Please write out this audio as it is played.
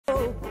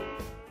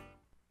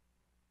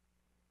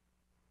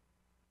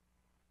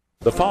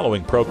The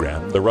following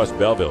program, The Russ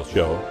Belville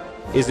Show,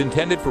 is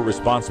intended for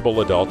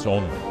responsible adults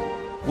only.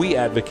 We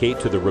advocate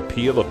to the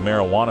repeal of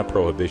marijuana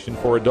prohibition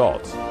for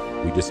adults.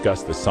 We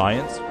discuss the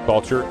science,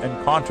 culture,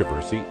 and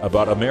controversy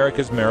about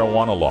America's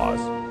marijuana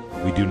laws.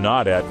 We do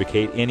not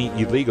advocate any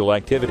illegal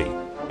activity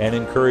and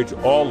encourage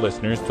all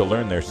listeners to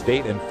learn their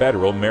state and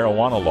federal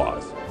marijuana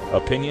laws.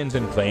 Opinions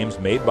and claims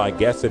made by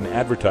guests and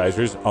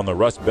advertisers on The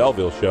Russ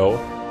Belville Show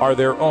are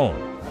their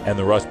own, and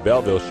The Russ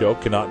Belville Show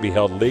cannot be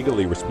held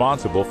legally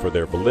responsible for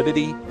their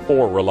validity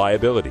or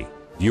reliability.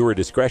 Viewer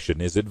discretion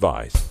is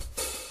advised.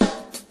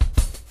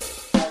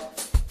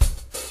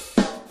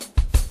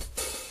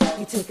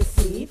 You take a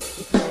seed,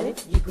 you plant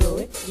it, you grow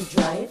it, you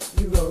dry it,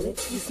 you roll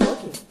it, you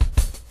smoke it.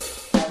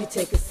 You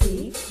take a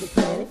seed, you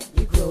plant it,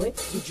 you grow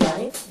it, you dry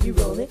it, you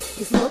roll it,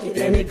 you smoke it,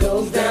 and it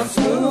goes down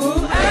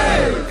smooth.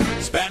 Hey!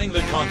 Spanning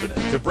the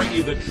continent to bring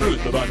you the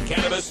truth about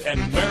cannabis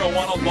and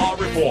marijuana law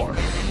reform.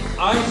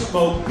 I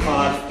smoke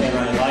pot and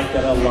I like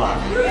it a lot.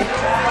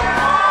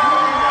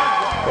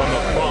 From the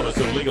promise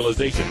of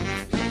legalization.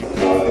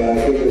 And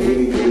I think that we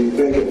need to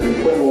rethink it and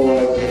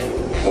criminalize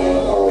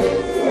our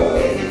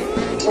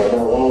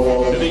marijuana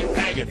laws. To the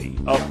agony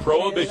of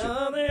prohibition.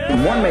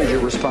 One major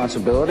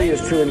responsibility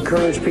is to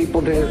encourage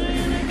people to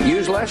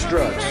use less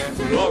drugs.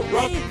 The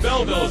Russ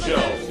Belville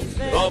Show,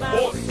 the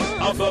voice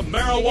of the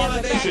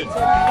marijuana nation.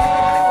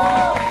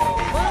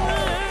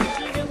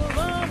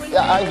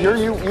 Yeah, I hear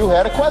you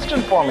had a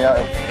question for me. Now,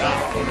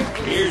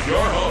 here's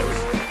your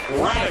host,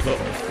 Radical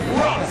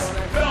Russ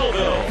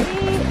Belville.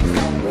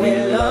 We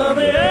love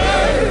it.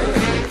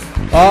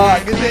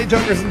 Good day,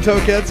 Jokers and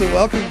Tokeheads, and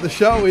welcome to the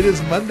show. It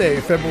is Monday,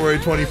 February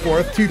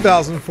 24th,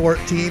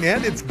 2014,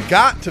 and it's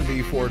got to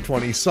be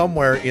 420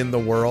 somewhere in the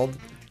world.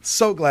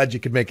 So glad you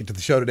could make it to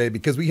the show today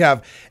because we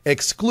have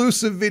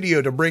exclusive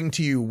video to bring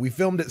to you. We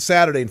filmed it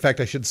Saturday. In fact,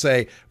 I should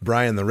say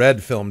Brian the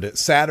Red filmed it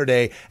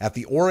Saturday at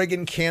the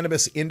Oregon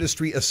Cannabis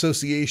Industry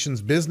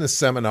Association's business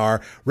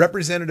seminar.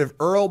 Representative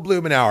Earl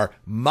Blumenauer,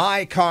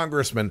 my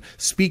congressman,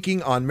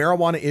 speaking on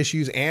marijuana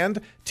issues and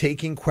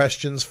taking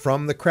questions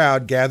from the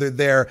crowd gathered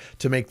there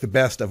to make the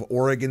best of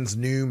Oregon's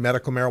new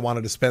medical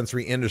marijuana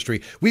dispensary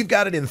industry. We've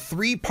got it in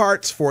 3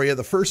 parts for you.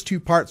 The first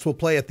 2 parts will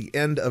play at the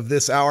end of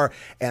this hour,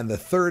 and the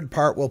third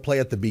part will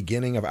play at the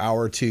beginning of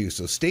hour 2.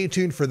 So stay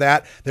tuned for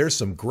that. There's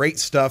some great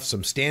stuff,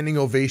 some standing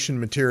ovation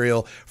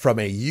material from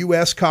a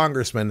U.S.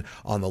 congressman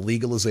on the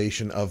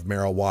legalization of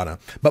marijuana.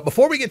 But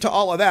before we get to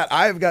all of that,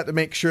 I've got to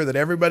make sure that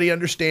everybody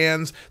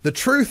understands the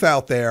truth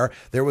out there.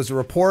 There was a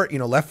report,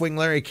 Left-Wing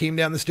Larry came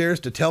down the stairs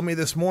to tell me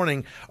this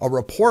morning, a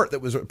report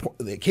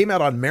that came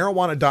out on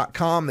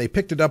marijuana.com. They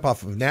picked it up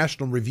off of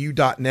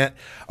nationalreview.net,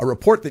 a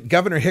report that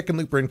Governor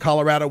Hickenlooper in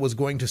Colorado was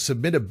going to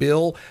submit a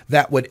bill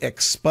that would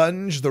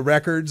expunge the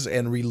records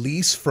and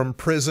release from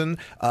prison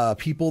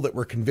people that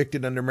were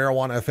convicted under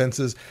marijuana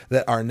offenses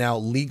that are now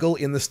legal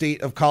in the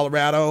state of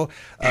Colorado.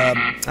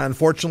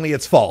 Unfortunately,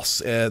 it's false.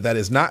 That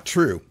is not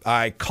true.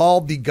 I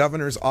called the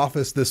governor's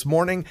office this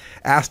morning,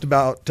 asked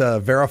about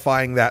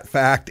verifying that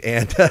fact,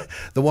 and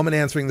the woman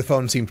answering the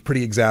phone seemed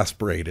pretty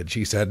exasperated.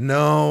 She said,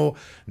 no,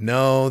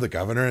 the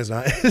governor is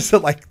not. So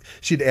like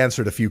she'd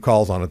answered a few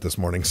calls on it this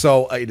morning.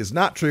 So it is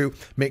not true.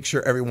 Make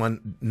sure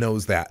everyone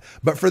knows that.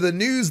 But for the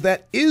news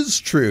that is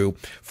true,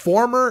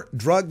 former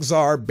drug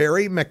czar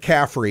Barry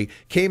McCaffrey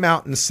came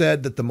out and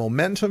said that the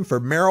momentum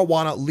for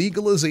marijuana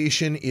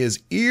legalization is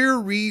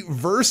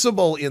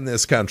irreversible in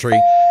this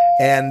country.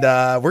 And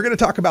we're going to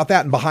talk about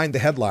that in Behind the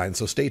Headlines,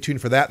 so stay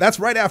tuned for that. That's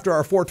right after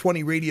our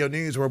 420 radio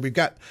news, where we've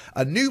got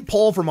a new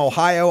poll from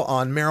Ohio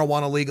on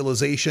marijuana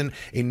legalization,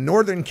 a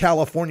Northern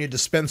California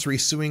dispensary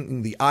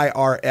suing the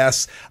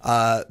IRS.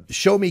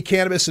 Show Me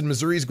Cannabis in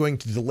Missouri is going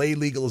to delay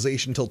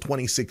legalization until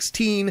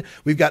 2016.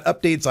 We've got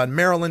updates on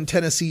Maryland,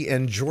 Tennessee,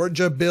 and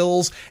Georgia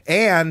bills,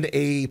 and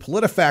a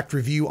PolitiFact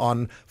review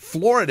on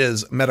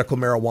Florida's medical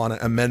marijuana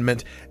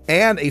amendment,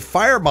 and a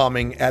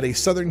firebombing at a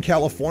Southern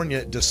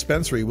California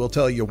dispensary. We'll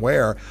tell you where.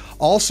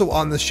 Also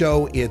on the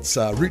show, it's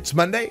Roots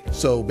Monday,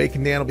 so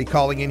Bacon Dan will be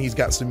calling in. He's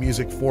got some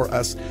music for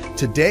us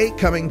today,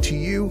 coming to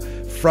you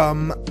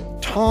from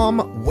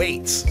Tom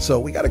Waits. So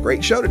we got a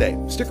great show today.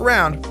 Stick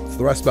around. It's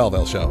the Russ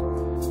Belville Show.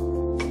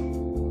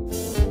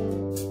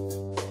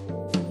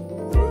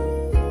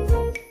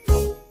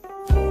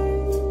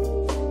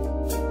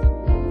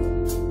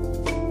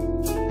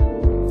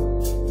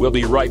 We'll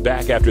be right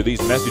back after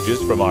these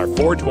messages from our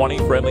 420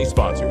 friendly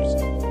sponsors.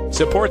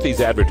 Support these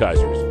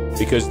advertisers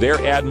because their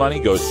ad money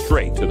goes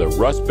straight to the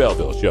Russ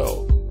Belville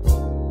Show.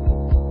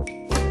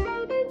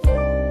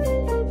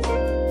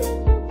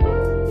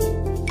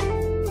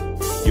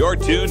 You're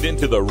tuned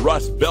into the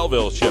Russ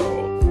Belville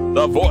Show,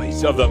 the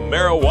voice of the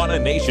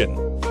marijuana nation.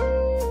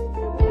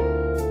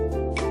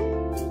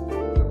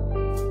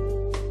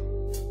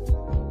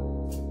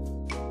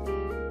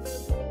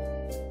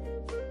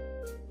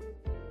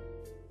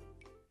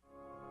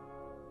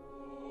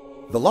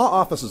 The law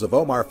offices of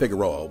Omar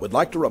Figueroa would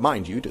like to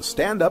remind you to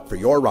stand up for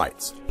your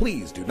rights.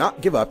 Please do not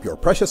give up your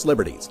precious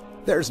liberties.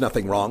 There's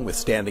nothing wrong with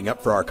standing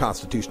up for our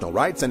constitutional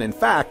rights, and in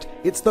fact,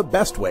 it's the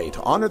best way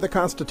to honor the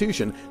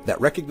Constitution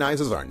that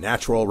recognizes our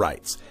natural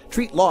rights.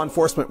 Treat law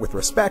enforcement with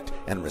respect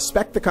and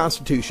respect the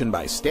Constitution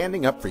by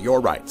standing up for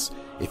your rights.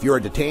 If you are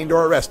detained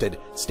or arrested,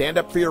 stand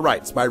up for your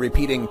rights by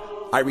repeating,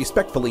 "I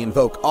respectfully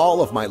invoke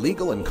all of my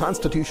legal and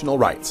constitutional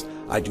rights.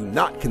 I do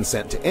not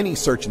consent to any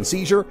search and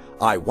seizure.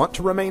 I want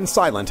to remain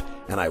silent,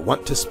 and I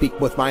want to speak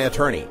with my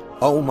attorney,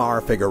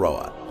 Omar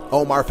Figueroa."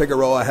 Omar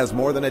Figueroa has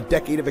more than a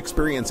decade of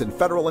experience in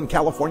federal and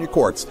California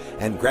courts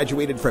and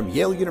graduated from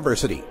Yale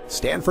University,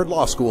 Stanford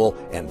Law School,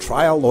 and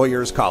Trial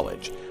Lawyers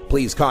College.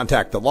 Please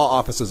contact the law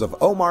offices of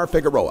Omar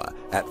Figueroa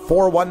at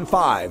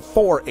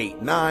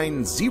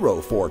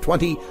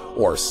 415-489-0420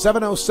 or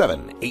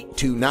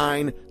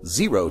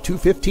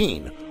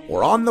 707-829-0215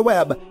 or on the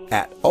web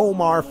at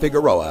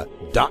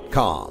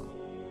omarfigueroa.com.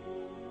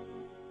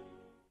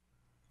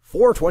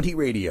 420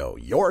 Radio,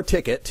 your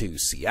ticket to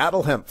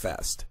Seattle Hemp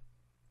Fest.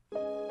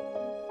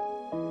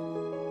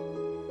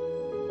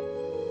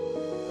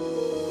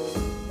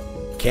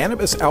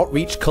 Cannabis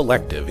Outreach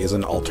Collective is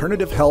an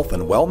alternative health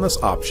and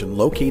wellness option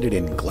located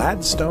in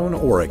Gladstone,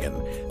 Oregon,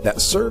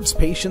 that serves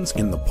patients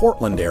in the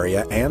Portland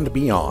area and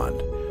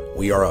beyond.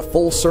 We are a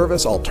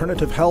full-service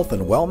alternative health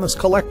and wellness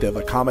collective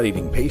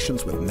accommodating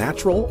patients with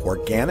natural,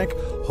 organic,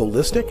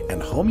 holistic,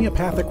 and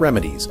homeopathic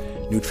remedies,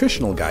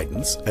 nutritional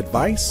guidance,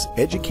 advice,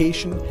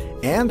 education,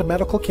 and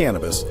medical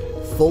cannabis,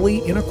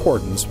 fully in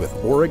accordance with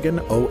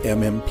Oregon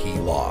OMMP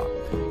law.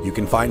 You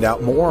can find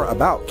out more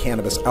about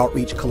Cannabis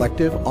Outreach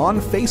Collective on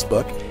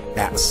Facebook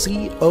at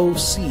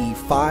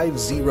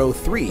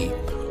COC503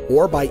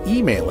 or by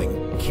emailing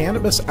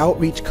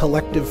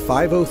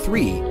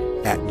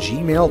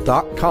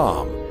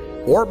cannabisoutreachcollective503@gmail.com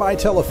or by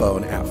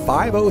telephone at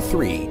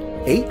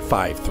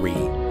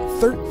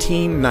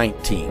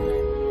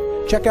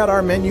 503-853-1319. Check out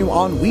our menu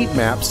on Weed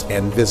Maps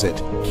and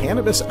visit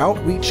Cannabis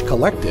Outreach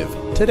Collective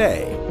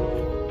today.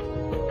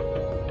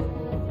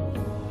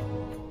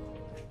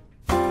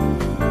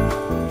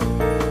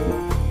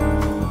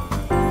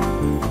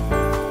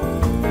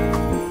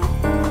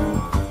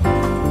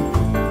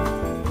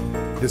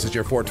 This is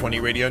your 420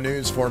 Radio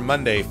News for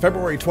Monday,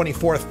 February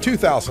 24th,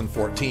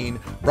 2014,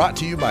 brought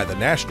to you by the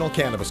National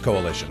Cannabis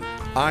Coalition.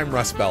 I'm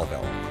Russ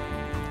Belville.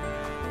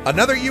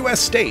 Another U.S.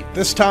 state,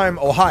 this time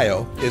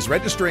Ohio, is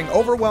registering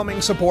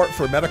overwhelming support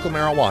for medical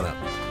marijuana.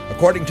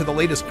 According to the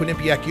latest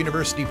Quinnipiac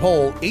University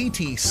poll,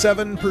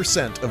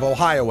 87% of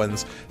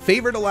Ohioans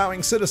favored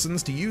allowing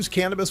citizens to use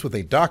cannabis with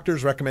a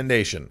doctor's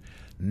recommendation.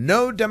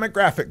 No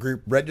demographic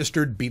group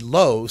registered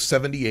below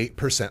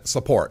 78%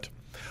 support.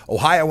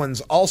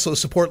 Ohioans also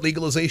support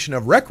legalization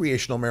of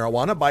recreational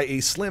marijuana by a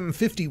slim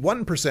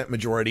 51%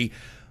 majority,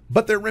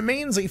 but there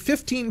remains a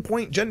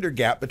 15-point gender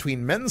gap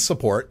between men's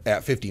support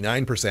at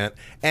 59%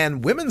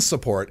 and women's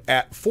support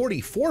at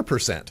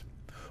 44%.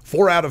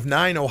 4 out of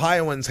 9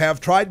 Ohioans have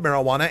tried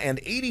marijuana,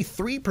 and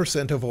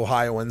 83% of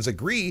Ohioans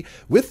agree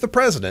with the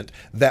president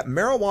that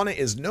marijuana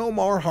is no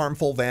more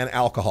harmful than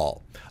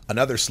alcohol.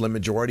 Another slim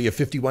majority of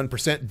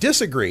 51%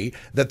 disagree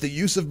that the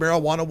use of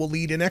marijuana will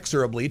lead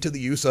inexorably to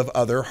the use of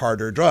other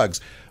harder drugs.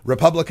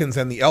 Republicans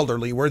and the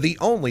elderly were the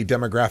only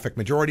demographic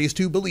majorities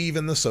to believe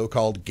in the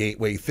so-called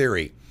gateway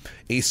theory.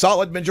 A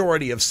solid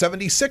majority of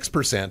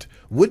 76%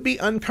 would be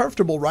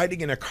uncomfortable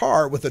riding in a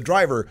car with a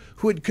driver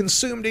who had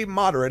consumed a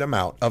moderate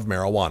amount of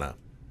marijuana.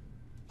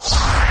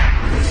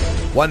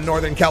 One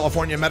Northern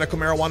California medical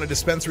marijuana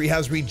dispensary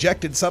has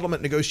rejected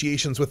settlement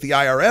negotiations with the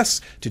IRS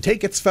to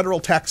take its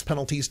federal tax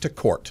penalties to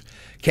court.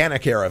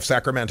 Canacare of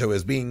Sacramento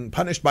is being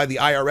punished by the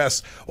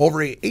IRS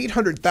over a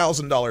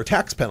 $800,000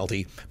 tax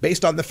penalty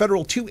based on the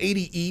federal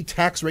 280E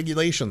tax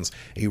regulations,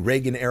 a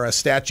Reagan-era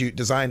statute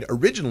designed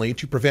originally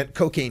to prevent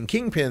cocaine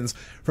kingpins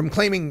from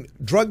claiming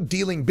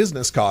drug-dealing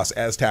business costs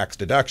as tax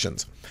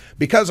deductions.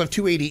 Because of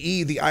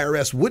 280E, the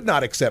IRS would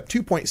not accept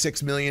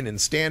 $2.6 million in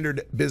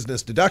standard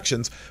business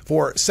deductions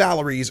for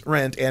salaries,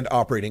 rent, and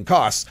operating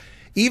costs,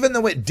 even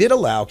though it did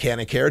allow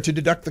Canacare to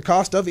deduct the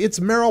cost of its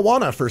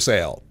marijuana for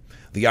sale.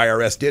 The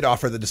IRS did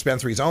offer the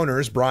dispensary's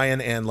owners,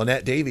 Brian and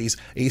Lynette Davies,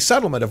 a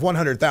settlement of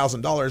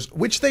 $100,000,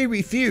 which they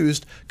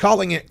refused,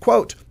 calling it,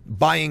 quote,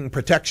 buying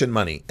protection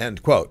money,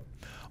 end quote.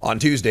 On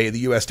Tuesday, the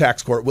U.S.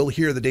 Tax Court will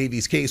hear the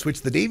Davies case,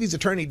 which the Davies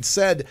attorney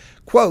said,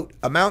 quote,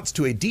 amounts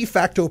to a de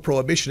facto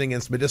prohibition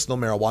against medicinal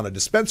marijuana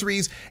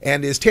dispensaries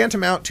and is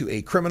tantamount to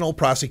a criminal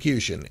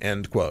prosecution,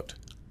 end quote.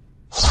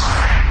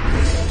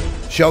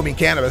 Show Me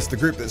Cannabis, the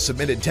group that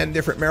submitted 10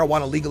 different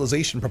marijuana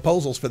legalization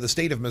proposals for the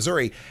state of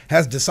Missouri,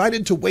 has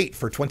decided to wait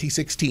for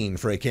 2016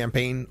 for a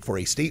campaign for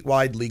a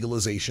statewide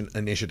legalization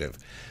initiative.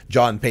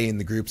 John Payne,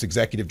 the group's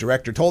executive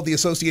director, told the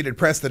Associated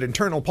Press that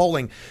internal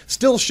polling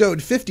still showed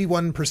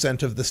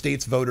 51% of the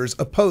state's voters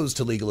opposed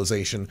to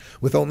legalization,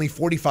 with only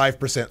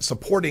 45%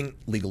 supporting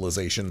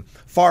legalization,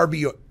 far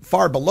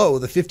below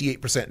the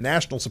 58%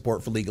 national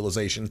support for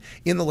legalization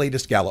in the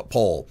latest Gallup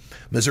poll.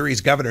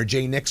 Missouri's Governor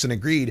Jay Nixon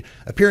agreed,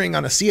 appearing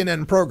on a CNN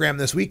CNN program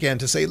this weekend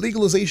to say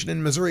legalization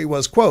in Missouri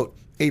was, quote,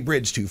 a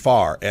bridge too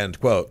far, end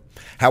quote.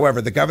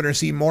 However, the governor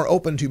seemed more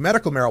open to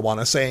medical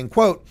marijuana, saying,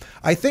 quote,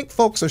 I think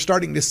folks are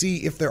starting to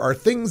see if there are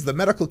things the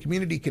medical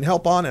community can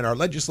help on and our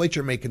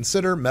legislature may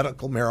consider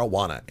medical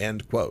marijuana,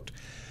 end quote.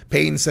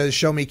 Payne says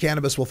Show Me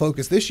Cannabis will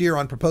focus this year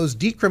on proposed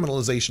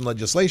decriminalization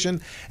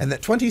legislation and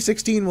that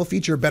 2016 will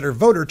feature better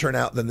voter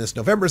turnout than this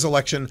November's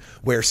election,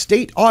 where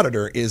state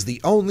auditor is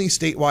the only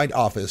statewide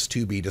office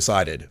to be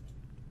decided.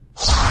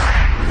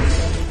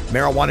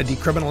 Marijuana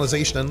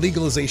decriminalization and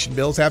legalization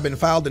bills have been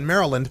filed in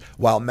Maryland,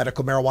 while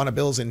medical marijuana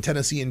bills in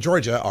Tennessee and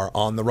Georgia are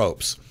on the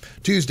ropes.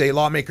 Tuesday,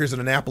 lawmakers in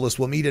Annapolis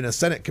will meet in a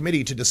Senate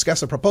committee to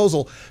discuss a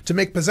proposal to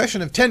make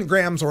possession of 10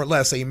 grams or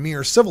less a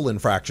mere civil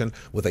infraction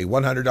with a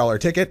 $100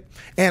 ticket,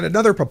 and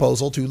another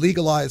proposal to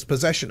legalize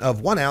possession of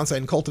 1 ounce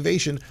and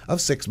cultivation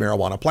of 6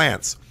 marijuana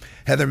plants.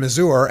 Heather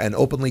Mazur, an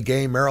openly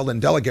gay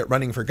Maryland delegate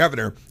running for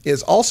governor,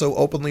 is also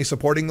openly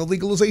supporting the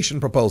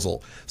legalization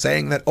proposal,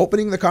 saying that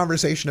opening the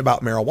conversation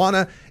about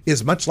marijuana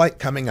is much like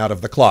coming out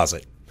of the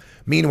closet.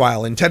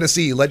 Meanwhile, in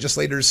Tennessee,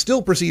 legislators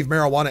still perceive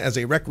marijuana as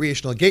a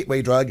recreational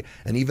gateway drug,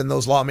 and even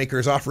those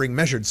lawmakers offering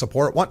measured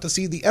support want to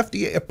see the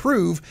FDA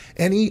approve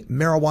any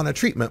marijuana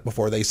treatment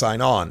before they sign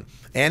on.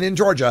 And in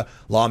Georgia,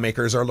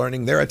 lawmakers are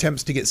learning their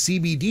attempts to get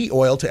CBD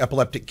oil to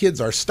epileptic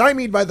kids are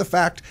stymied by the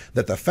fact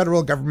that the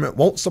federal government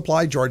won't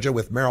supply Georgia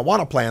with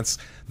marijuana plants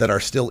that are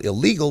still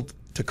illegal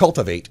to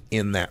cultivate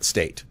in that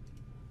state.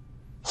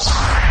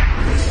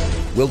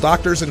 Will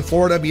doctors in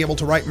Florida be able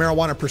to write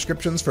marijuana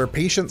prescriptions for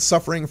patients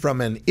suffering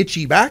from an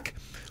itchy back?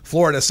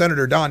 Florida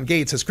Senator Don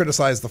Gates has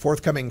criticized the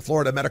forthcoming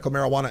Florida medical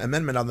marijuana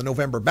amendment on the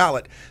November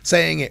ballot,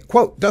 saying it,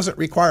 quote, doesn't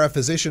require a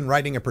physician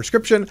writing a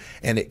prescription,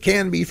 and it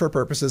can be for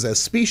purposes as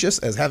specious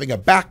as having a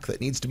back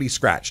that needs to be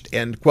scratched,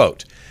 end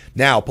quote.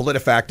 Now,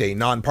 PolitiFact, a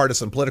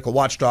nonpartisan political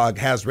watchdog,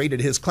 has rated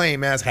his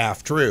claim as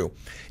half true.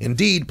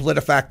 Indeed,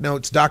 PolitiFact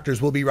notes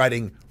doctors will be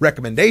writing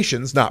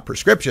recommendations, not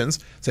prescriptions,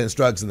 since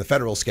drugs in the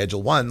federal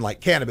Schedule I, like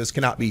cannabis,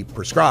 cannot be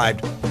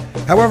prescribed.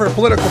 However,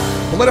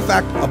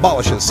 PolitiFact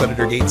abolishes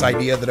Senator Gates'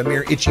 idea that a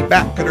mere itchy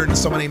back could earn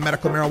someone a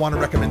medical marijuana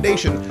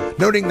recommendation,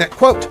 noting that,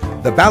 quote,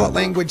 the ballot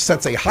language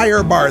sets a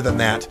higher bar than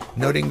that,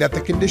 noting that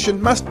the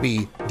condition must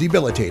be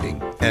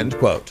debilitating, end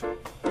quote.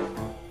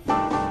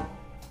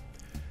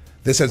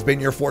 This has been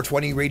your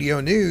 420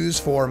 Radio News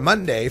for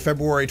Monday,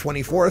 February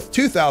 24th,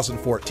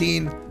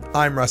 2014.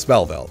 I'm Russ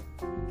Belville.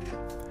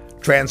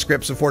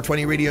 Transcripts of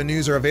 420 Radio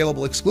News are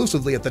available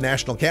exclusively at the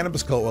National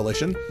Cannabis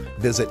Coalition.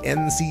 Visit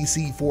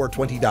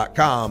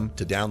ncc420.com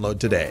to download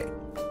today.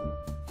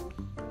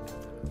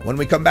 When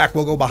we come back,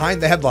 we'll go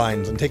behind the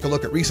headlines and take a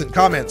look at recent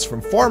comments from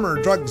former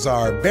drug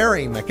czar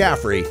Barry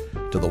McCaffrey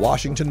to the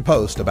Washington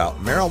Post about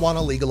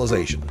marijuana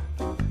legalization.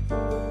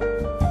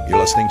 You're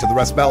listening to The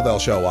Russ Belville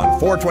Show on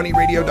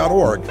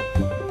 420radio.org.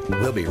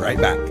 We'll be right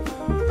back.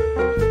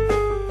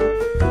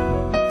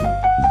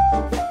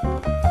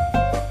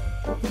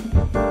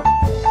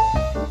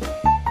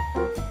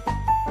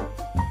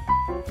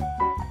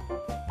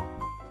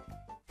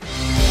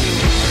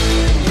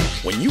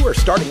 When you are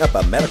starting up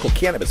a medical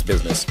cannabis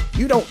business,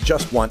 you don't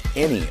just want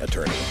any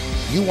attorney.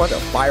 You want a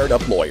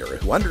fired-up lawyer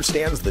who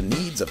understands the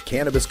needs of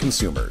cannabis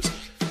consumers.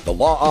 The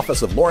law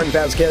office of Lauren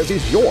Vasquez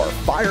is your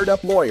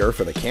fired-up lawyer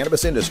for the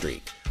cannabis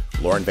industry.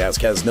 Lauren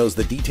Vasquez knows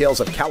the details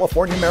of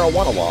California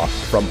marijuana law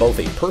from both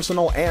a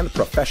personal and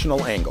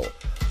professional angle.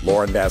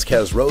 Lauren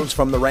Vasquez rose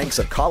from the ranks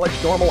of college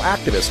normal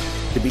activist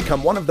to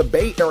become one of the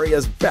Bay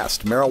Area's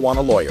best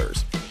marijuana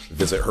lawyers.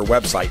 Visit her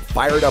website,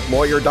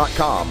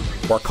 fireduplawyer.com,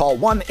 or call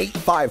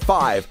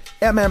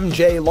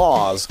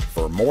 1-855-MMJ-LAWS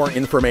for more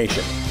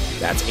information.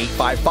 That's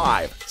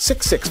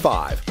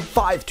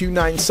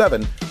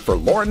 855-665-5297 for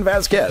Lauren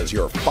Vasquez,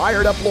 your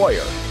fired-up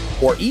lawyer,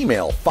 or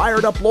email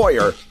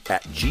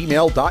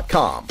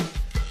fireduplawyer@gmail.com.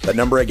 The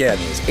number again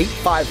is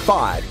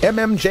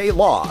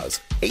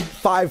 855-MMJ-LAWS,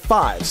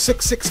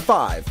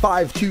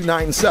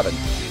 855-665-5297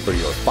 for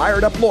your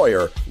fired-up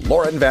lawyer,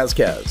 Lauren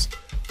Vasquez.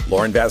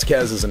 Lauren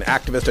Vasquez is an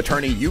activist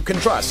attorney you can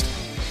trust.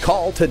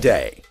 Call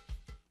today.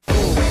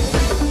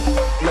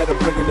 Let 'em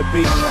bring in the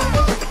beat.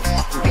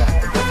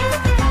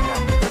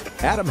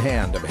 Adam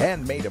Hand of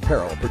Handmade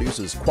Apparel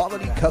produces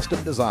quality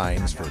custom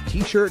designs for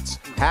t-shirts,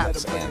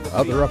 hats, and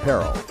other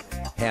apparel.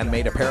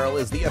 Handmade Apparel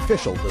is the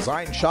official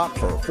design shop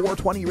for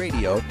 420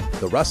 Radio,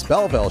 The Russ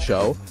Belville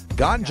Show,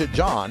 Ganja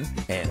John,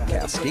 and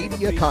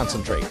Cascadia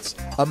Concentrates,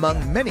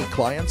 among many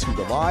clients who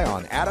rely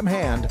on Adam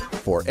Hand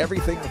for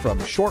everything from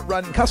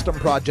short-run custom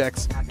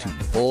projects to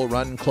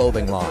full-run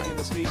clothing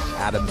lines.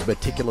 Adam's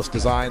meticulous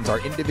designs are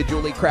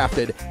individually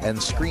crafted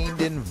and screened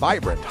in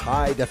vibrant,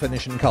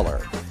 high-definition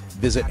color.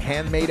 Visit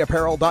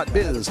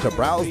handmadeapparel.biz to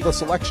browse the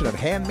selection of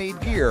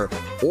handmade gear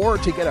or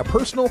to get a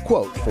personal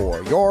quote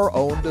for your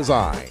own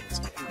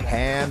designs.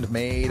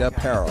 Handmade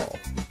Apparel,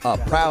 a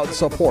proud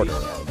supporter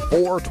of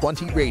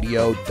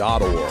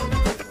 420radio.org.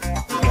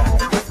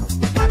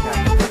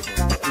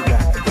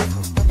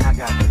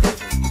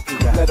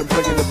 Let 'em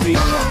bring in the beat.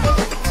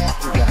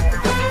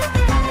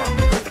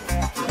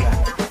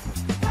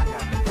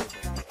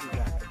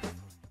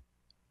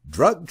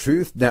 Drug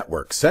Truth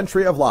Network,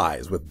 Century of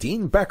Lies with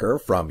Dean Becker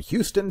from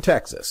Houston,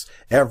 Texas,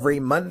 every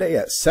Monday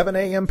at 7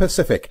 a.m.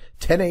 Pacific,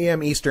 10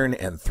 a.m. Eastern,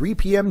 and 3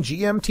 p.m.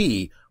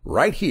 GMT,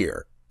 right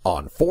here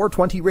on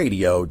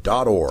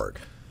 420radio.org.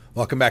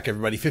 Welcome back,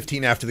 everybody.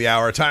 15 after the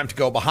hour. Time to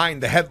go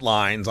behind the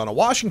headlines on a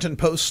Washington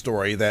Post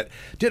story that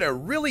did a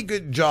really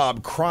good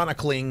job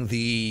chronicling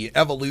the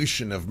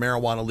evolution of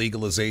marijuana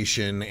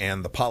legalization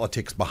and the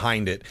politics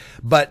behind it.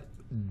 But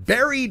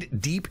buried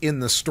deep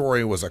in the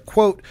story was a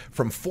quote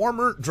from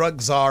former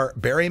drug czar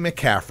Barry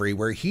McCaffrey,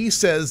 where he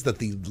says that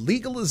the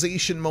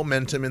legalization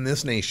momentum in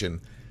this nation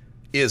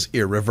is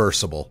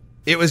irreversible.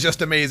 It was just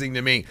amazing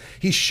to me.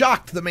 He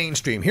shocked the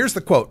mainstream. Here's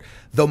the quote: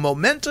 "The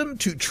momentum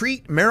to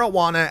treat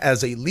marijuana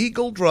as a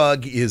legal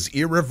drug is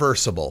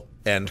irreversible,"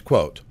 end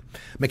quote.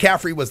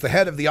 McCaffrey was the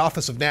head of the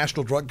Office of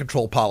National Drug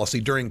Control Policy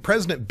during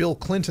President Bill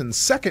Clinton's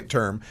second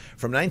term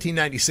from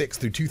 1996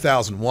 through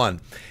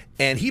 2001.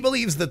 And he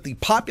believes that the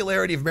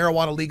popularity of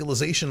marijuana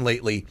legalization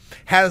lately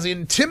has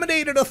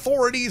intimidated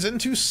authorities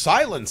into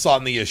silence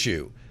on the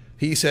issue.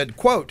 He said,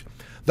 quote,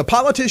 "The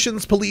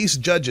politicians, police,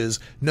 judges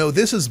know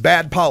this is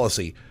bad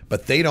policy,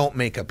 but they don't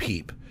make a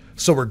peep.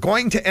 So we're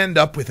going to end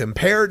up with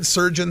impaired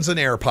surgeons and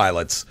air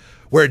pilots.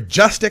 We're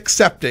just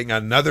accepting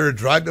another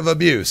drug of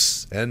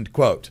abuse," end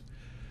quote.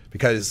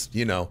 Because,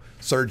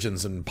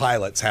 surgeons and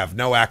pilots have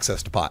no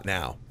access to pot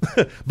now.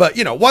 But,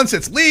 once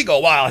it's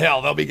legal, well,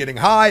 hell, they'll be getting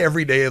high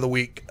every day of the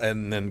week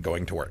and then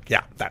going to work.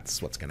 Yeah,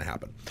 that's what's going to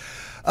happen.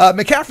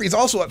 McCaffrey's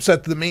also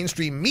upset that the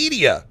mainstream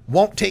media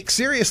won't take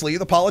seriously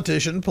the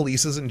politicians,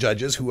 polices, and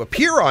judges who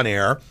appear on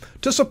air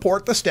to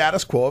support the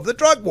status quo of the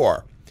drug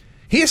war.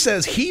 He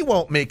says he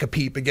won't make a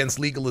peep against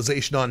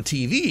legalization on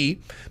TV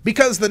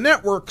because the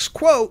networks,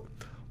 quote,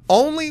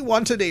 "only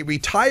wanted a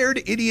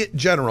retired idiot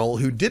general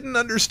who didn't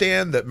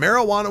understand that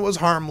marijuana was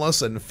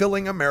harmless and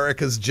filling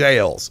America's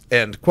jails,"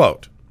 end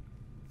quote.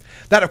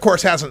 That, of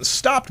course, hasn't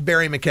stopped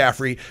Barry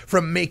McCaffrey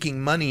from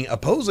making money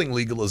opposing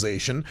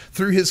legalization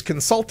through his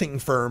consulting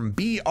firm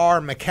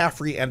B.R.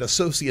 McCaffrey and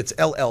Associates,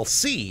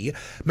 LLC.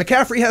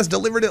 McCaffrey has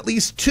delivered at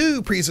least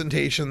 2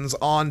 presentations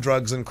on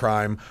drugs and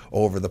crime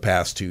over the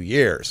past 2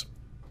 years.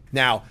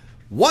 Now,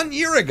 1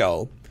 year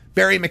ago,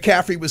 Barry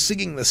McCaffrey was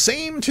singing the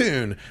same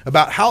tune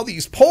about how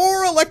these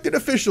poor elected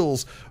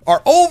officials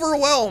are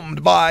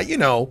overwhelmed by,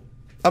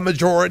 a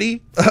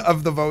majority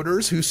of the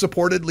voters who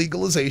supported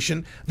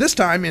legalization. This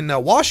time in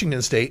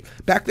Washington state,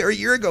 back there a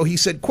year ago, he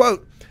said,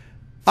 quote,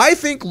 "I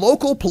think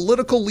local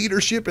political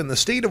leadership in the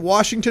state of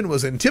Washington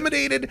was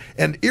intimidated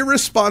and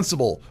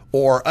irresponsible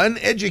or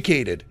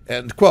uneducated,"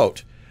 end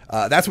quote.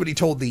 That's what he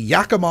told the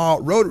Yakima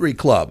Rotary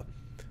Club.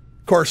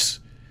 Of course,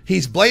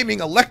 he's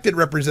blaming elected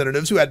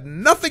representatives who had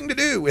nothing to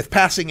do with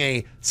passing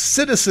a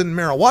citizen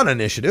marijuana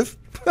initiative.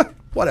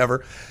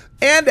 Whatever.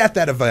 And at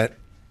that event,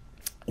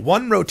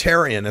 one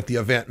Rotarian at the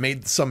event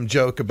made some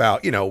joke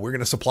about, we're going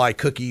to supply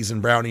cookies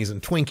and brownies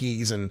and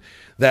Twinkies, and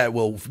that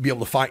we'll be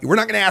able to find. We're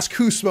not going to ask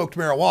who smoked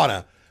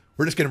marijuana.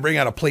 We're just going to bring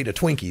out a plate of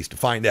Twinkies to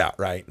find out,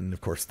 right? And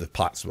of course, the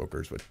pot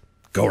smokers would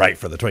go right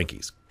for the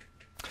Twinkies.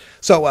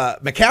 So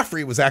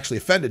McCaffrey was actually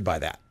offended by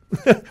that.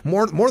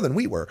 more than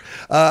we were.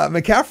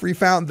 McCaffrey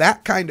found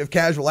that kind of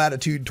casual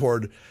attitude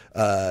toward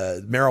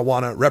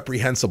marijuana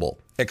reprehensible,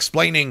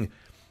 explaining,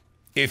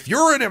 "If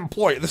you're an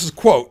employer," this is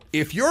quote,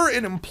 "if you're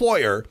an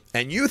employer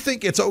and you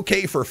think it's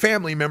okay for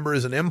family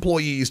members and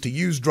employees to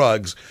use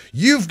drugs,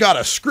 you've got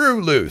a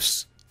screw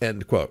loose,"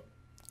 end quote.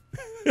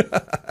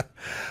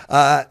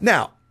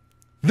 Now,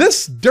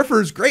 this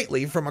differs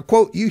greatly from a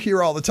quote you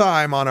hear all the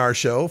time on our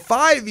show.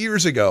 5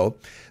 years ago,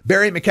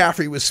 Barry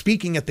McCaffrey was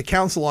speaking at the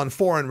Council on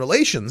Foreign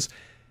Relations,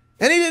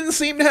 and he didn't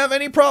seem to have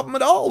any problem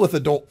at all with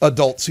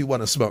adults who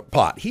want to smoke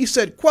pot. He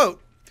said, quote,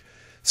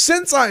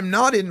 "Since I'm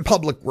not in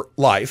public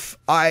life,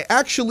 I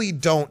actually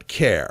don't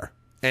care."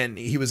 And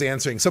he was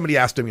answering, somebody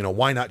asked him,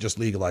 why not just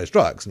legalize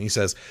drugs? And he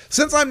says,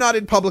 "Since I'm not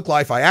in public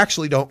life, I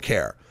actually don't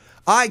care.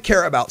 I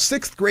care about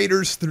 6th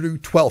graders through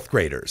 12th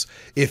graders.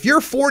 If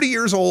you're 40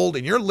 years old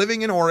and you're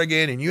living in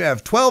Oregon and you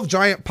have 12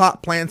 giant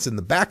pot plants in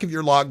the back of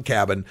your log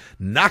cabin,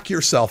 knock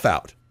yourself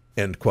out,"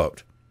 end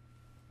quote.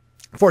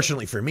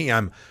 Fortunately for me,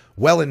 I'm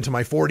well into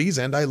my 40s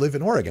and I live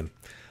in Oregon.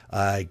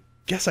 I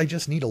guess I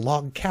just need a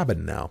log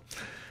cabin now.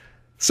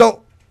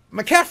 So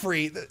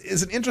McCaffrey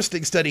is an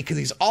interesting study because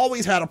he's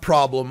always had a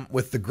problem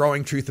with the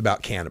growing truth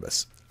about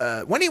cannabis.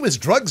 When he was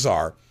drug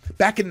czar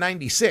back in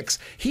 96,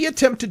 he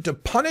attempted to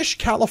punish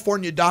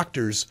California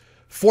doctors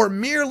for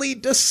merely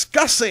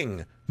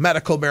discussing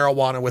medical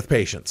marijuana with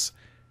patients.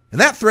 And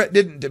that threat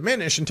didn't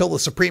diminish until the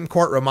Supreme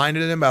Court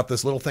reminded him about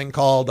this little thing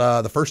called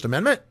the First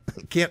Amendment.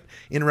 Can't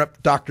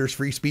interrupt doctors'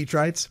 free speech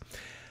rights.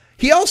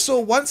 He also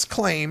once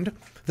claimed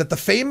that the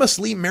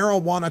famously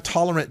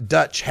marijuana-tolerant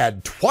Dutch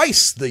had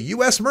twice the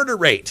U.S. murder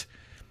rate.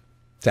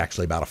 It's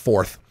actually about a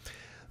fourth.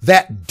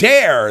 That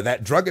DARE,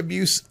 that drug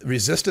abuse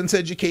resistance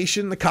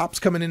education, the cops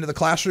coming into the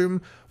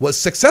classroom, was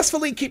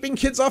successfully keeping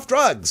kids off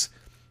drugs,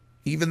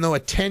 even though a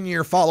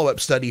 10-year follow-up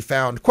study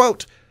found,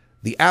 quote,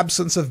 "the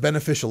absence of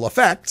beneficial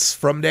effects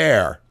from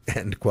DARE,"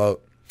 end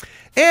quote.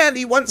 And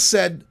he once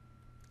said,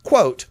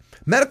 quote,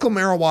 medical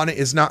marijuana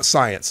is not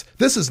science.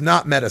 This is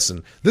not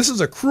medicine. This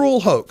is a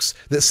cruel hoax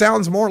that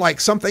sounds more like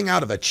something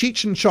out of a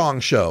Cheech and Chong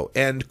show,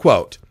 end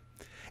quote.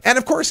 And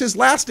of course, his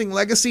lasting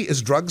legacy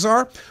as drug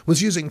czar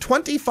was using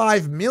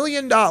 $25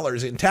 million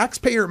in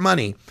taxpayer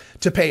money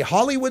to pay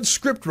Hollywood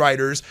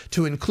scriptwriters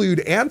to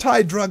include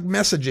anti-drug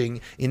messaging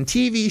in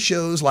TV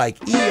shows like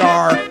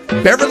ER,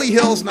 Beverly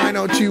Hills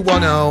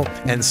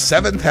 90210, and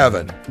Seventh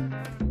Heaven.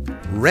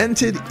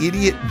 Rented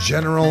idiot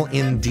general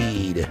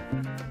indeed.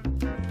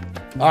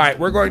 All right,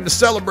 we're going to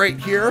celebrate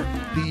here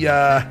the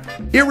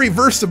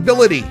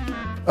irreversibility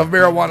of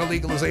marijuana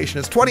legalization.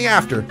 It's 20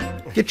 after.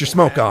 Get your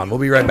smoke on. We'll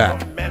be right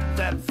back. Met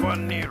that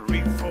funny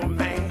reefer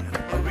man,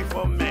 a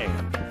reefer man.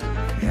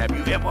 Have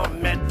you ever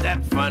met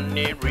that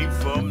funny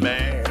reefer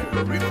man,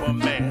 a reefer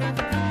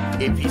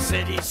man? If he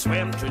said he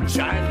swam to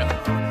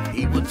China,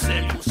 he would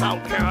sell you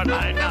South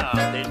Carolina.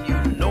 Then you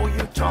know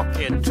you're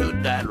talking to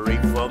that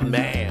reefer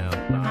man.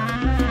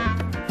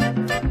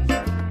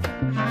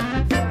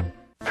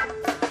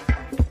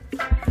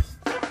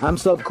 I'm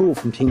Sub Cool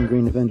from Team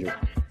Green Avenger.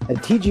 At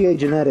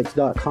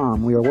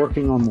TGAgenetics.com, we are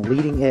working on the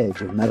leading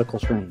edge of medical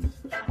strains.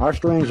 Our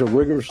strains are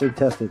rigorously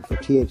tested for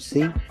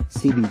THC,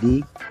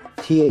 CBD,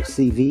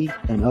 THCV,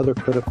 and other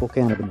critical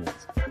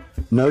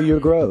cannabinoids. Know your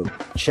grow.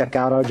 Check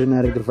out our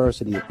genetic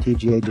diversity at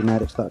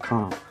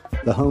TGAgenetics.com,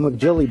 the home of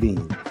Jelly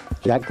Bean,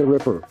 Jack the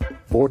Ripper,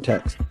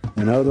 Vortex,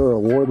 and other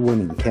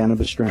award-winning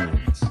cannabis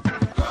strains.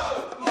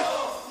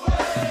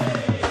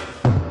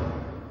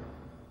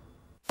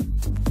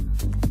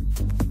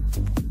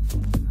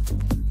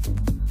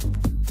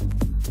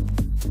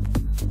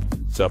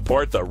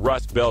 Support the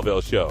Russ Belville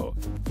Show.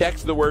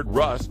 Text the word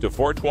Russ to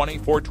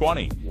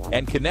 420-420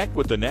 and connect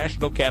with the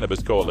National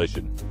Cannabis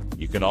Coalition.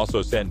 You can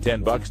also send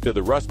 $10 to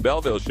the Russ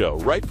Belville Show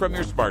right from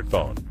your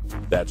smartphone.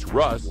 That's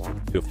Russ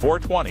to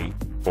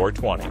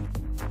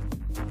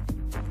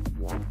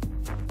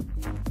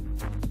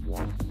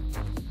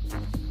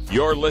 420-420.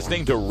 You're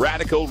listening to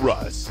Radical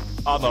Russ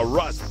on the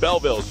Russ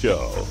Belville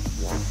Show.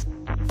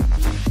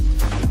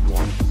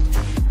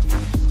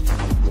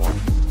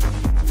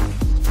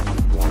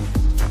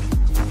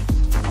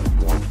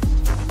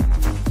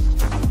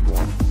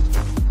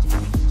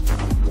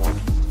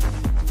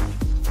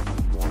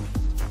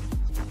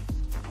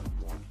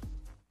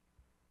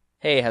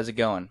 Hey, how's it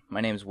going? My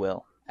name's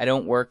Will. I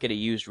don't work at a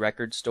used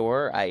record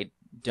store. I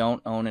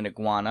don't own an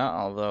iguana,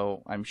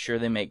 although I'm sure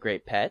they make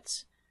great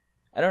pets.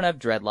 I don't have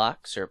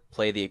dreadlocks or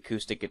play the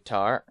acoustic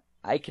guitar.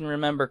 I can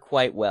remember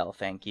quite well,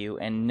 thank you,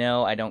 and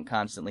no, I don't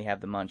constantly have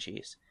the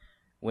munchies.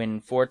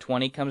 When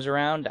 420 comes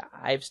around,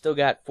 I've still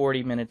got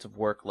 40 minutes of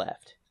work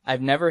left.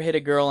 I've never hit a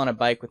girl on a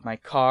bike with my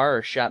car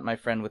or shot my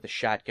friend with a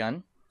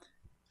shotgun.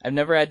 I've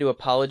never had to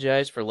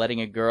apologize for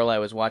letting a girl I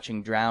was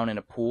watching drown in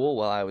a pool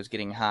while I was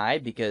getting high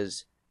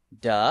because,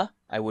 duh,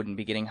 I wouldn't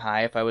be getting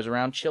high if I was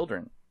around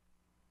children.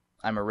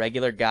 I'm a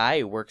regular guy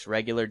who works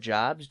regular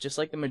jobs, just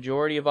like the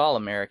majority of all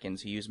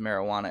Americans who use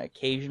marijuana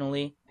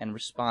occasionally and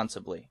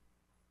responsibly.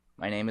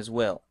 My name is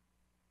Will,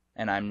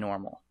 and I'm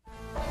normal.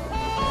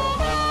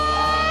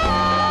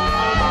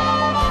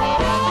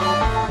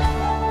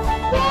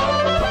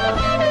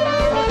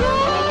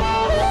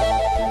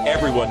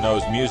 Everyone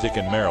knows music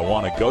and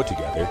marijuana go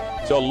together,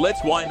 so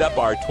let's wind up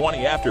our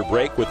 20 after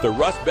break with the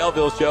Russ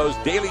Belville Show's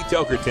Daily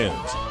Toker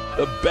Tunes,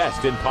 the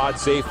best in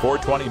pod-safe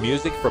 420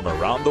 music from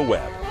around the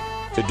web.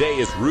 Today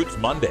is Roots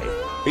Monday,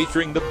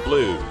 featuring the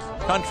blues,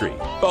 country,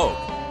 folk,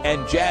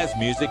 and jazz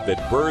music that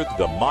birthed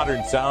the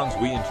modern sounds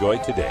we enjoy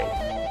today.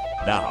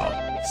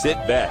 Now, sit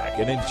back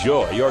and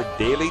enjoy your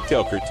Daily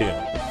Toker Tune.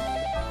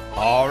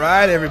 All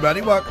right,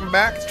 everybody, welcome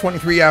back. It's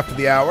 23 after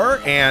the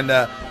hour, and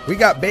we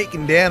got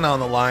Bacon Dan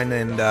on the line,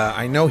 and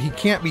I know he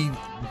can't be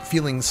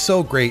feeling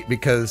so great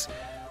because,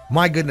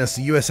 my goodness,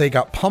 the USA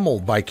got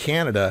pummeled by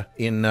Canada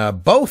in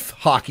both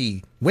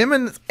hockey,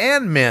 women's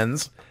and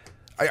men's.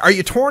 Are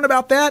you torn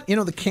about that? You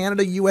know, the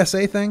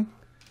Canada-USA thing?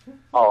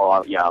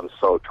 Oh, yeah, I'm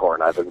so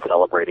torn. I've been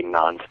celebrating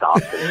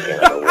nonstop since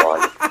Canada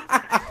won.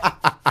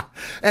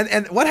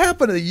 And what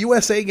happened to the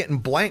USA getting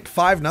blanked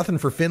 5-0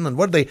 for Finland?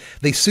 What did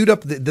they suit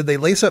up? Did they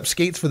lace up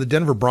skates for the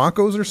Denver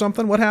Broncos or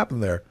something? What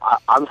happened there?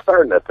 I'm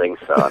starting to think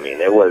so. I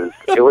mean, it was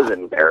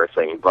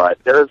embarrassing, but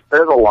there's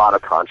a lot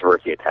of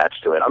controversy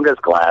attached to it. I'm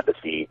just glad to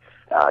see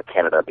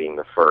Canada being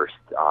the first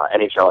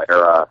NHL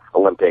era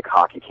Olympic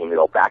hockey team to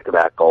go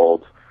back-to-back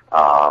golds.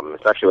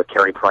 Especially with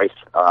Carey Price,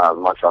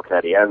 Montreal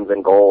Canadiens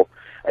in goal.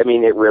 I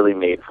mean, it really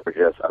made for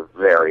just a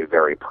very,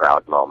 very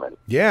proud moment.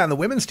 Yeah, and the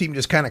women's team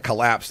just kind of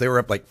collapsed. They were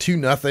up like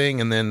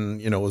 2-0, and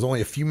then, it was only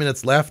a few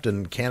minutes left,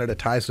 and Canada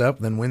ties up,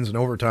 and then wins in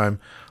overtime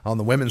on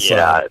the women's side.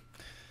 Yeah,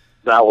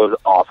 that was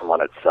awesome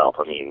on itself.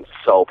 I mean,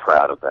 so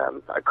proud of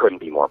them. I couldn't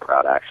be more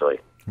proud, actually.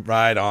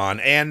 Right on.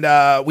 And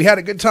we had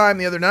a good time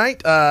the other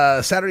night.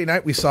 Saturday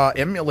night, we saw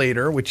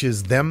Emulator, which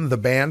is them, the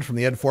band from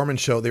the Ed Foreman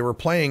Show. They were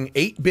playing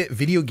 8-bit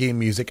video game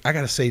music. I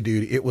got to say,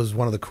 dude, it was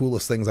one of the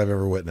coolest things I've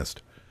ever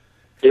witnessed.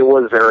 It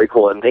was very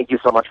cool, and thank you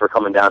so much for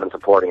coming down and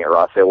supporting it,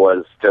 Russ. It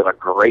was just a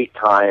great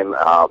time.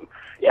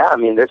 Yeah, I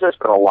mean, there's just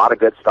been a lot of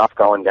good stuff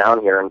going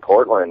down here in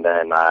Portland,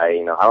 and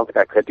I don't think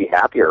I could be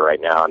happier right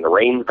now. And the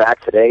rain's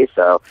back today,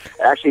 so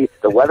actually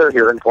the weather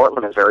here in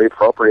Portland is very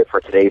appropriate for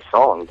today's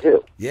song,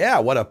 too. Yeah,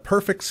 what a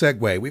perfect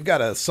segue. We've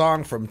got a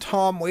song from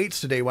Tom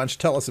Waits today. Why don't you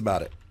tell us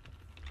about it?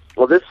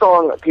 Well, this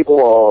song, people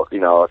will,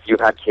 if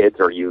you've had kids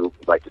or you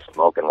like to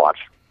smoke and watch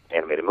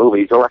animated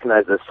movies, you'll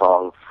recognize this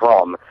song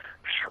from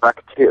Shrek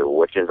 2,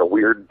 which is a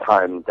weird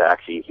time to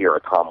actually hear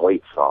a Tom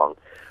Waits song,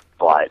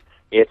 but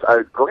it's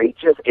a great,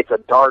 it's a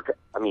dark,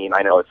 I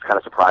know it's kind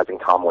of surprising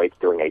Tom Waits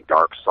doing a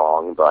dark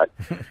song, but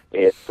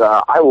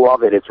I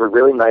love it. It's a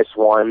really nice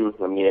one.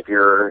 I mean, if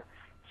you're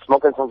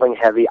smoking something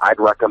heavy, I'd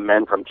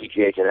recommend from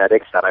TGA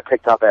Genetics that I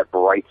picked up at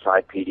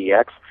Brightside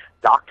PDX,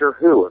 Doctor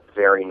Who, a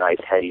very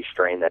nice heady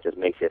strain that just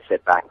makes you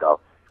sit back and go,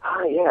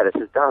 yeah, this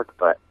is dark,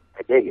 but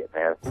I dig it,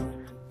 man.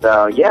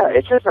 So, yeah,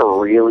 it's just a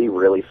really,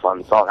 really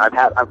fun song.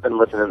 I've been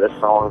listening to this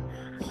song,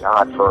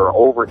 God, for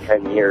over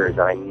 10 years,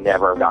 and I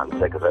never have gotten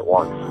sick of it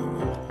once.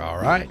 All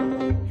right.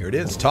 Here it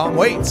is, Tom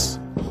Waits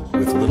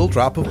with Little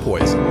Drop of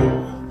Poison.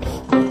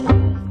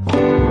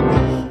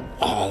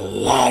 I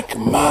like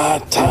my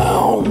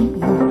town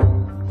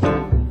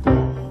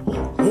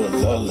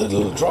with a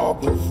little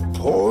drop of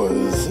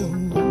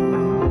poison.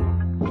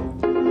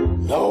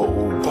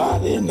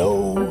 Nobody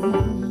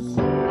knows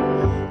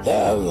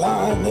they're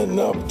lining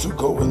up to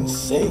go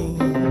insane.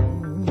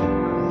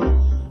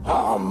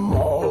 I'm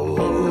all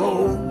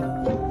alone.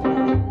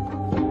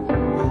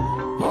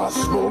 I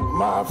smoke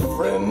my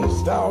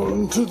friends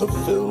down to the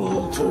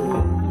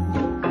filter,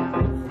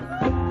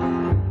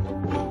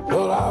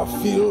 but I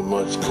feel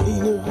much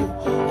cleaner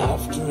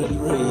after it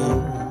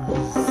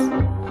rains.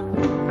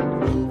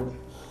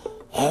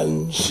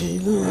 And she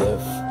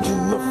left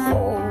in the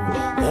fall.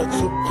 That's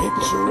a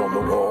picture on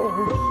the wall.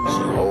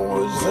 She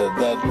always had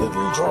that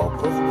little drop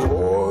of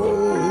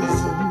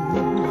poison.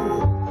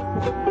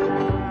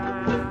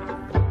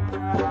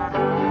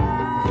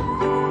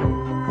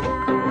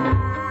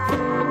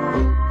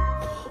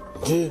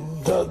 Did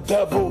the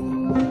devil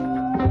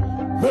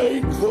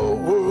make the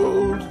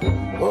world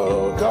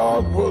while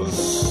God was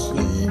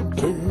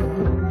sleeping?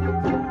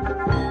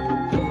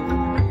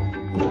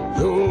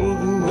 You'll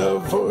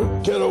never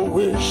get a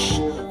wish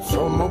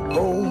from a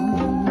bone.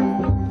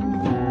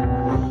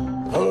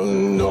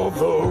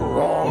 Another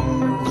wrong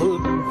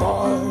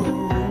goodbye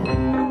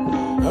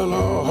and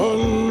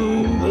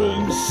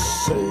 100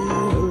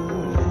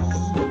 sailors.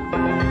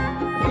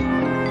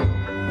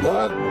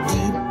 That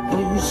deep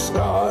blue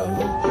sky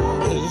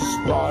is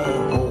my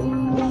home,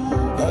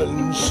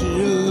 and she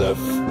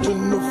left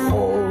in the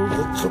fall.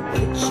 That's a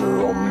picture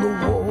on the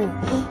wall.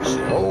 She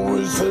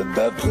always had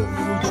that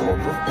little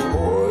drop of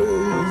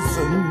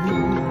poison.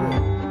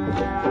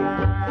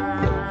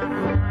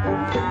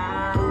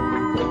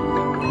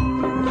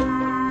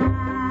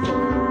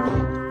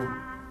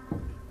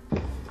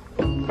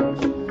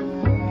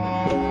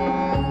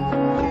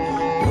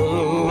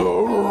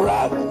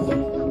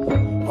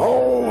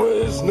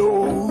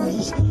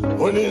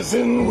 When he's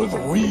in with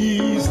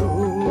weasels,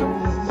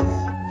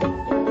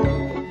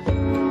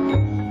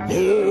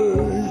 here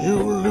you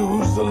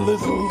lose a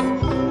little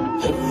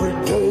every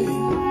day.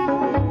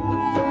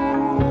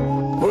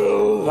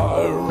 Well, I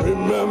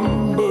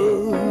remember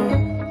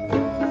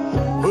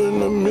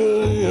when a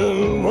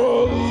million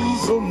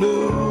was a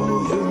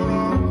million.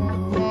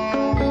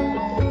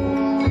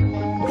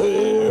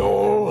 They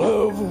all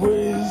have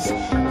ways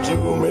to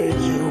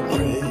make you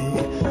pay,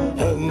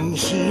 and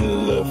she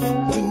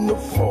left in the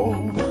fall.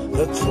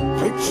 That's a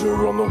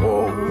picture on the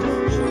wall.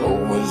 She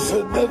always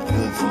had that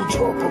little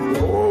drop of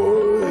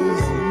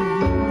poison.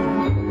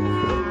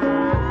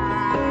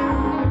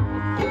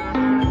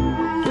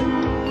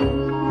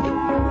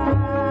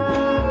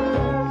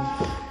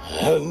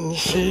 And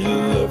she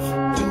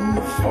left in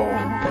the fall.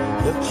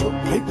 That's a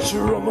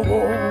picture on the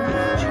wall.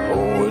 She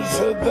always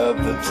had that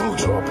little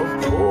drop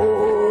of poison.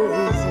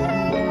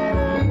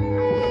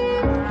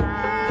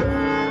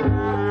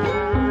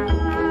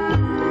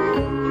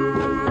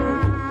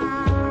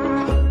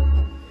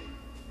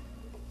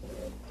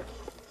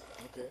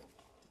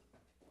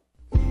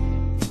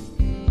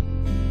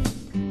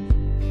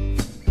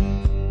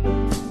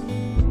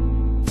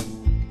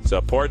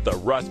 Support the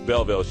Russ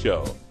Belville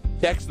Show.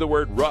 Text the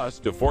word Russ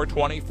to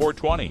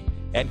 420-420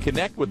 and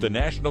connect with the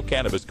National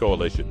Cannabis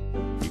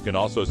Coalition. You can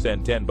also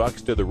send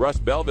 $10 to the Russ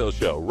Belville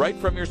Show right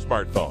from your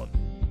smartphone.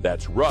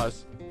 That's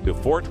Russ to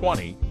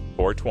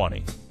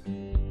 420-420.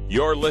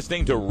 You're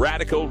listening to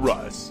Radical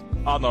Russ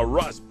on the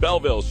Russ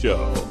Belville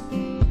Show.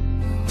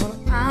 Well,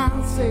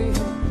 I'll say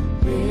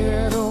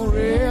red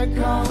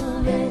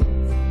collar,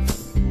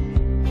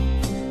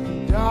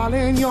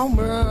 darling, your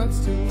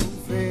mud's too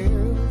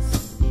fast.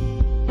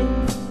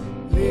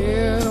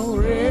 Little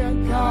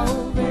red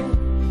collar,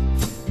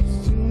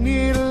 you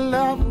need a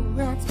lover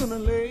that's gonna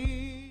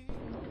lay.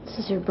 This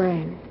is your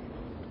brain.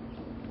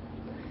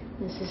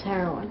 This is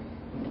heroin.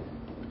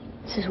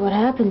 This is what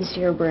happens to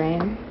your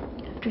brain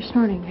after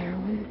snorting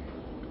heroin.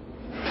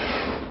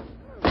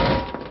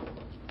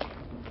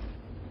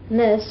 And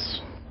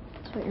this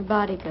is what your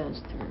body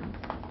goes through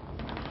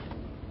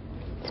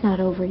It's not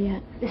over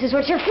yet. This is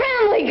what your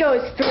family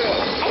goes through.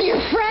 And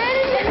your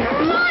friends, and your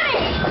money,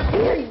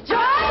 and your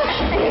job,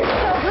 and your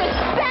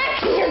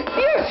self-respect, and your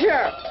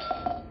future.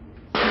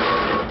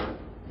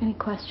 Any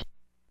questions?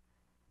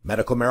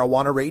 Medical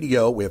Marijuana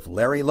Radio with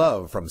Larry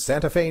Love from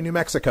Santa Fe, New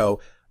Mexico,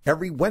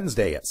 every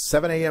Wednesday at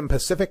 7 a.m.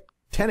 Pacific,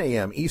 10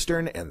 a.m.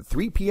 Eastern, and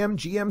 3 p.m.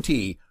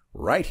 GMT,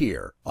 right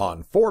here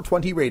on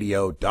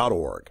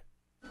 420radio.org.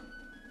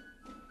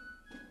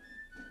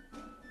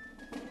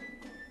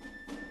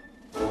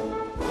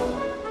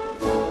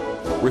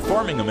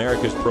 Reforming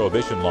America's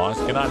prohibition laws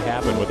cannot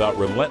happen without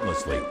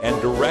relentlessly and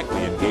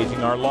directly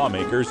engaging our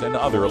lawmakers and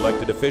other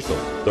elected officials.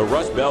 The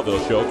Russ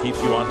Belville Show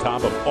keeps you on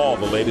top of all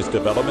the latest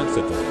developments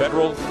at the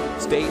federal,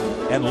 state,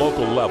 and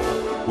local level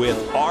with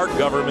our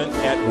government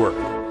at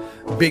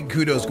work. Big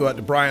kudos go out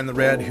to Brian the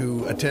Red,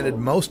 who attended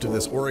most of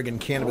this Oregon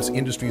Cannabis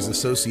Industries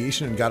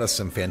Association and got us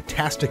some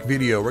fantastic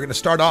video. We're going to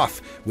start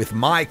off with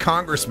my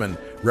congressman,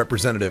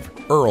 Representative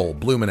Earl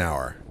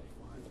Blumenauer.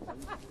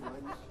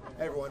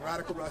 Hey everyone,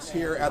 Radical Russ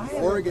here at the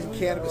Oregon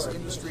Cannabis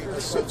Industry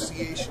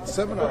Association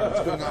seminar that's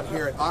going on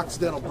here at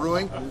Occidental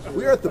Brewing.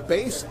 We are at the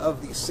base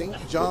of the St.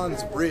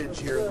 John's Bridge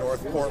here in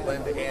North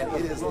Portland, and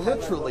it is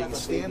literally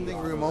standing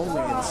room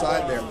only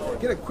inside there.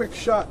 Get a quick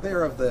shot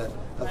there of the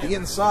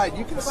inside.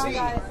 You can see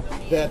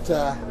that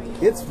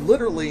it's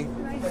literally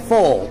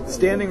full,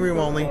 standing room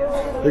only.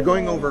 They're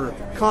going over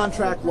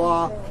contract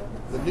law.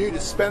 The new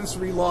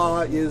dispensary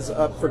law is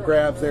up for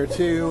grabs there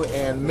too,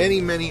 and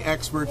many, many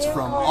experts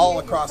from all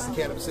across the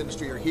cannabis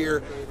industry are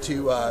here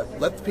to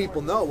let the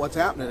people know what's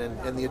happening.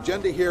 And the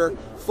agenda here,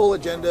 full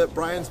agenda.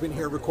 Brian's been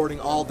here recording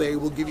all day.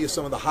 We'll give you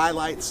some of the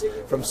highlights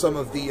from some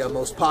of the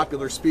most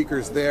popular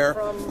speakers there.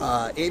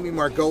 Amy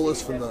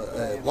Margolis from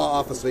the law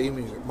office of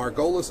Amy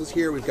Margolis is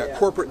here. We've got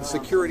corporate and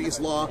securities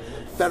law,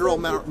 federal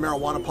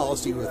marijuana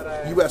policy with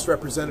U.S.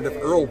 Representative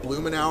Earl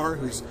Blumenauer,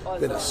 who's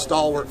been a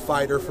stalwart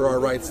fighter for our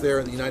rights there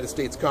in the United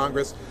States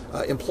Congress,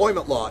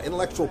 employment law,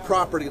 intellectual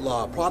property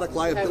law, product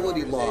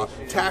liability law,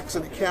 tax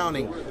and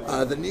accounting,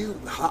 the new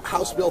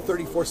House Bill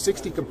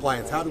 3460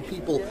 compliance. How do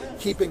people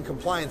keep in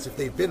compliance if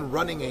they've been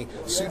running a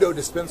pseudo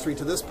dispensary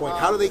to this point?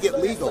 How do they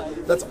get legal?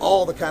 That's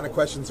all the kind of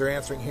questions they're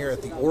answering here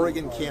at the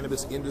Oregon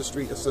Cannabis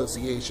Industry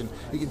Association.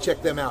 You can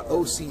check them out,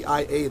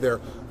 OCIA, their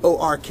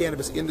OR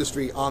Cannabis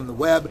Industry on the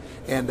web,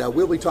 and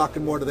we'll be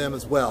talking more to them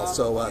as well.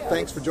 So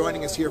thanks for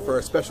joining us here for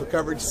our special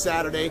coverage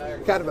Saturday,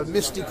 kind of a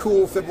misty,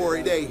 cool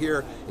February day here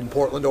in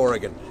Portland,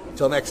 Oregon.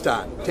 Until next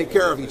time, take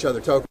care of each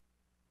other, Token.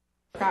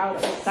 Proud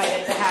and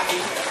excited to have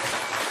you.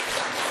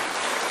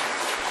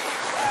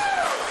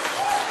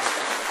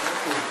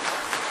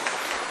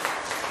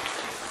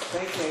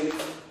 Thanks, Amy.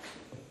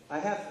 I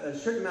have a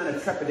certain amount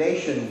of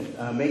trepidation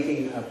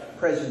making a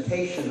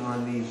presentation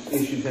on these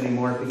issues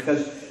anymore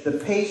because the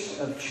pace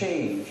of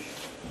change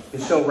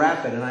is so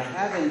rapid, and I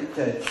haven't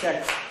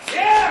checked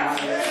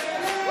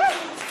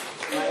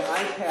my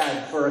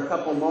iPad for a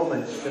couple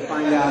moments to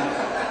find out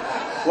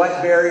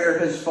what barrier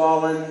has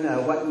fallen,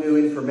 what new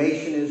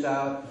information is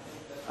out.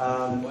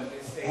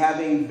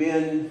 Having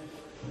been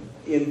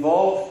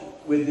involved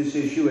with this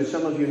issue, as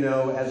some of you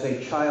know, as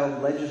a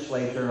child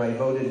legislator, I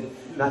voted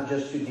not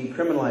just to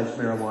decriminalize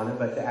marijuana,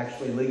 but to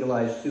actually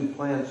legalize 2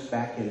 plants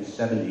back in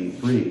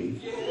 '73.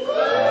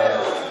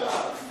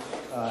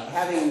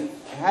 Having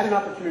had an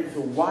opportunity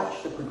to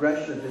watch the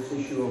progression of this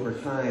issue over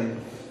time,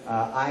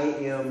 I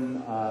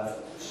am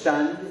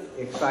stunned,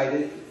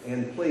 excited,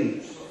 and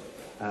pleased.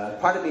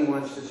 Part of me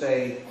wants to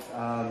say,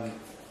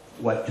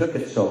 what took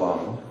it so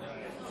long?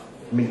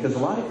 I mean, because a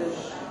lot of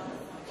this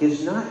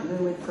is not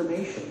new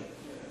information.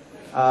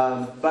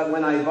 But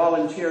when I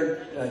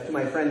volunteered to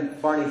my friend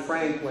Barney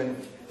Frank when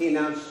he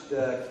announced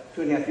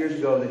 2.5 years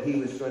ago that he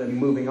was going to be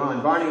moving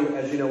on, Barney,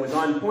 as you know, was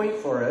on point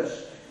for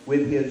us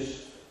with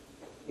his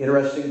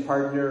interesting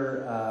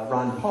partner,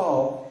 Ron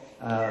Paul,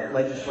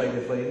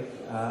 legislatively.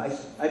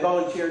 I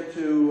volunteered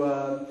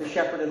to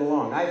shepherd it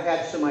along. I've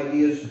had some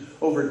ideas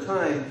over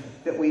time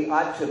that we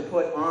ought to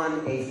put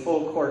on a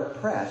full court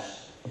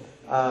press,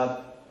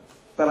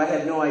 but I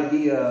had no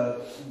idea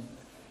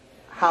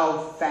how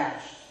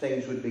fast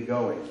things would be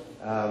going.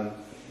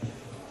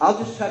 I'll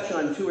just touch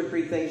on 2 or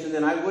 3 things, and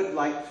then I would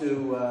like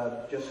to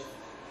just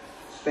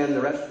spend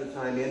the rest of the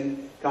time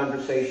in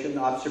conversation,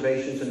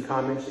 observations and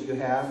comments that you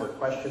have, or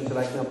questions that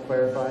I can help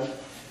clarify.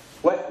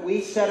 What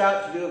we set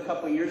out to do a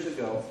couple years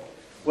ago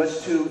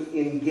was to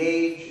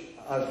engage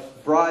a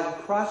broad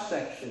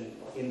cross-section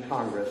in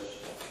Congress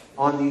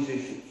on these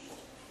issues.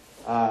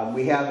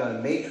 We have a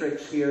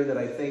matrix here that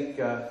I think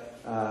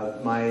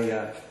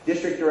my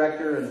district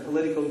director and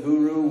political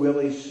guru,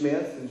 Willie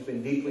Smith, who's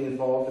been deeply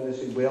involved in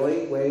this.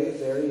 Willie, wave,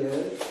 there he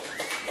is.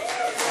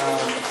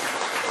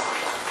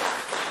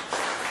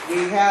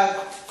 We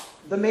have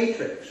the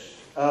matrix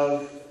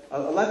of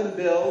 11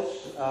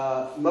 bills.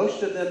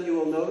 Most of them, you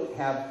will note,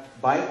 have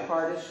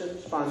bipartisan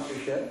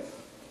sponsorship.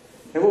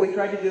 And what we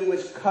tried to do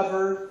was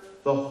cover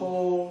the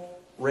whole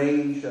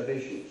range of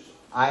issues.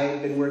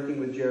 I've been working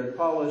with Jared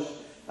Paulus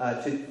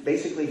to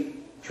basically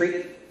treat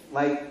it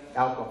like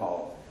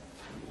alcohol.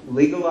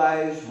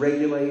 Legalize,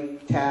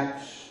 regulate,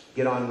 tax,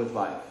 get on with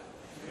life.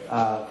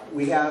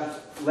 We have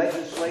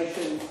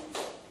legislation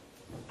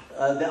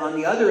on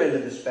the other end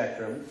of the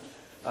spectrum,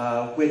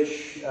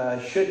 which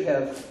should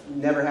have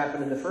never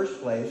happened in the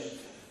first place,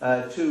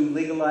 to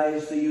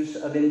legalize the use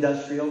of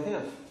industrial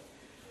hemp.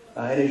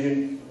 And as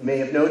you may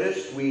have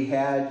noticed, we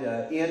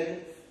had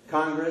in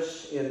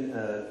Congress, in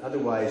an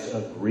otherwise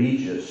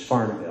egregious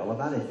farm bill,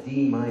 about a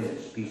D-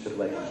 piece of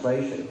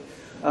legislation,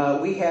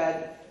 we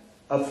had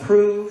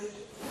approved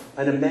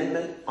an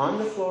amendment on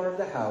the floor of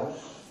the House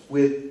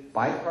with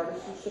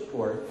bipartisan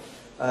support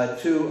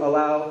to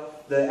allow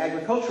the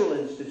agricultural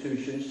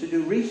institutions to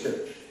do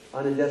research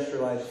on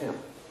industrialized hemp.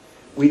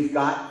 We've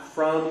got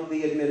from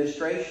the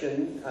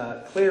administration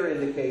clear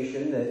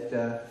indication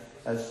that,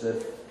 as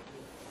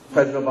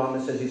President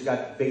Obama says he's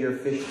got bigger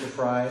fish to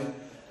fry,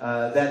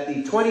 that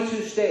the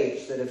 22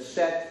 states that have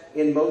set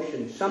in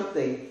motion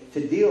something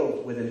to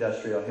deal with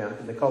industrial hemp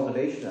and the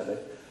cultivation of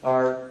it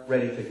are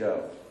ready to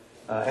go.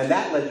 And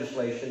that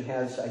legislation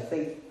has, I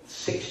think,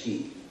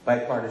 60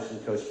 bipartisan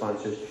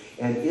co-sponsors.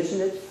 And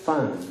isn't it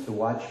fun to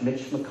watch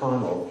Mitch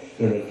McConnell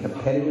in a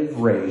competitive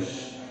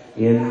race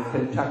in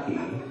Kentucky?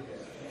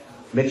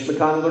 Mitch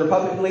McConnell, the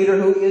Republican leader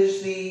who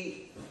is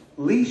the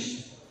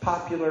least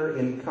popular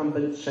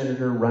incumbent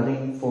senator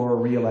running for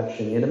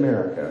re-election in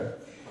America,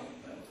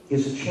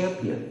 is a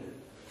champion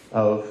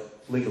of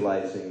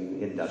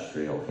legalizing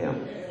industrial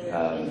hemp.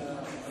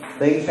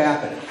 Things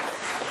happen.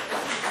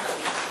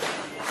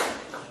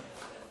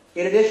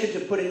 In addition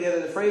to putting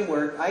together the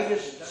framework, I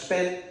just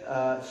spent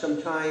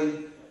some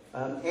time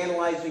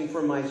analyzing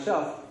for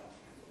myself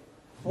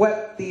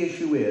what the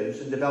issue is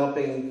and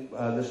developing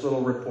this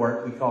little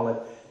report. We call it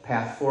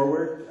Path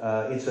Forward.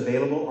 It's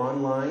available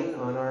online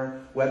on our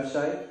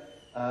website.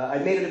 I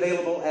made it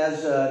available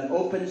as an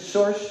open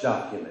source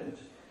document.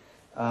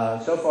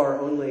 So far,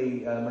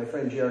 only my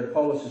friend Jared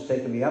Polis has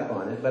taken me up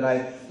on it, but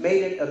I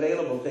made it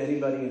available to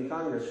anybody in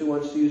Congress who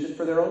wants to use it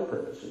for their own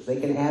purposes.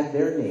 They can add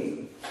their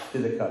name to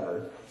the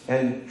cover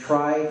and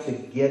try to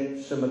get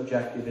some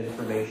objective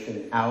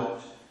information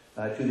out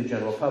to the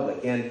general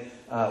public. And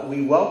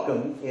we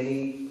welcome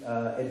any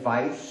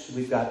advice.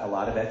 We've got a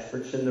lot of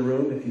experts in the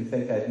room. If you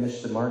think I've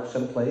missed the mark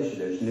someplace or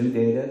there's new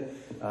data,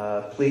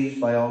 please,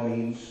 by all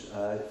means,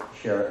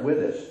 share it with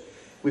us.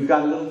 We've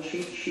got a little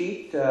cheat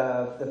sheet,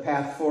 the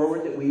path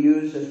forward that we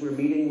use as we're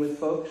meeting with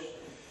folks.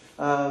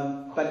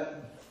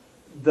 But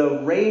the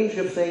range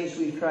of things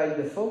we've tried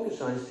to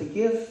focus on is to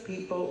give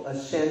people a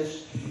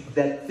sense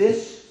that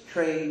this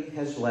train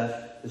has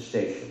left the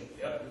station.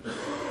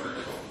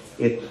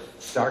 It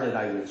started,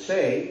 I would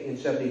say, in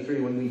 '73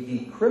 when we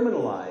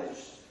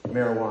decriminalized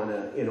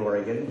marijuana in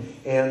Oregon,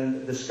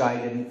 and the sky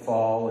didn't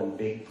fall and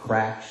big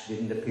cracks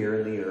didn't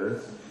appear in the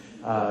earth.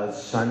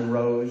 Sun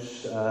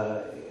rose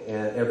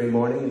every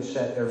morning and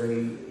set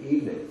every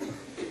evening.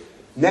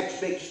 Next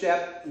big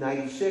step,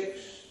 '96,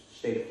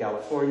 state of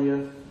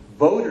California,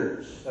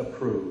 voters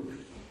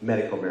approved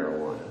medical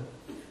marijuana.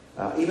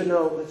 Even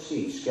though, let's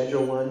see,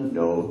 Schedule I,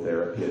 no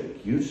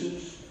therapeutic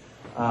uses.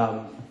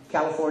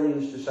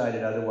 Californians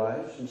decided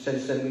otherwise, and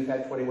since then we've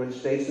had 21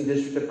 states and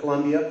District of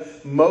Columbia,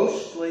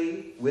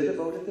 mostly with a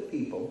vote of the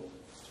people,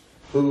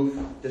 who've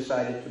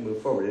decided to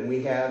move forward. And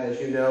we have, as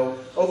you know,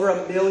 over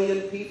 1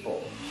 million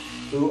people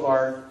who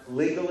are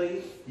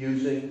legally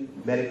using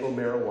medical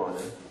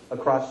marijuana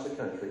across the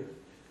country.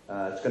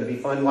 It's going to be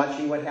fun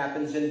watching what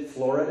happens in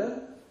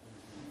Florida.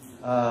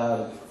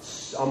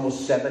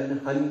 Almost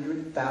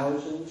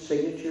 700,000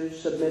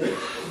 signatures submitted.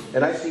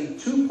 And I've seen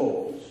 2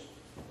 polls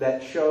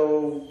that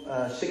show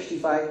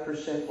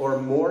 65%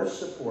 or more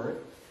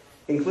support,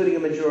 including a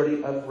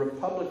majority of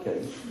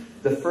Republicans.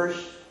 The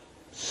first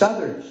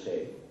southern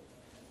state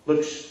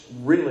looks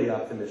really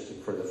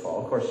optimistic for the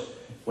fall. Of course,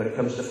 when it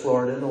comes to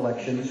Florida and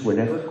elections, we're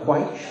never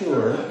quite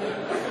sure.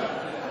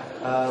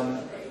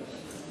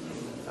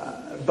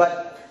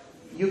 But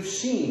you've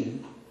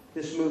seen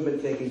this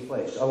movement taking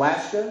place.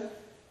 Alaska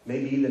may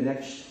be the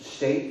next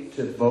state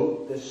to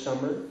vote this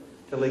summer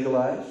to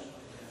legalize.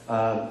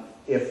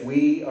 If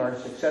we are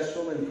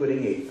successful in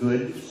putting a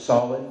good,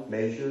 solid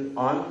measure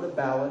on the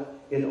ballot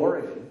in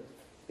Oregon,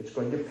 it's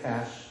going to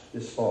pass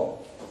this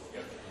fall.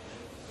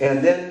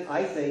 And then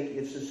I think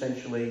it's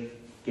essentially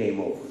game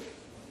over,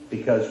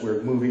 because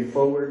we're moving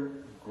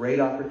forward, great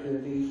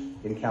opportunities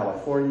in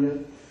California.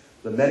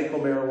 The medical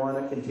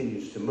marijuana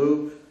continues to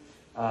move.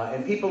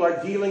 And people are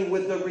dealing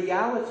with the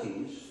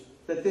realities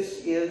that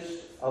this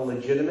is a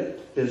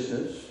legitimate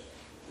business,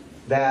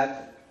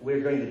 that we're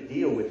going to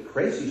deal with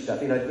crazy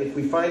stuff. You know, if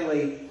we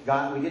finally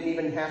we didn't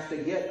even have to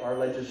get our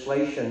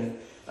legislation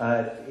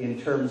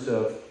in terms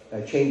of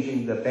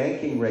changing the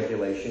banking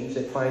regulations.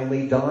 It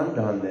finally dawned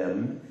on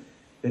them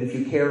that if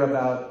you care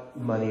about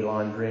money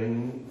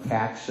laundering,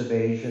 tax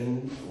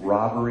evasion,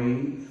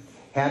 robbery,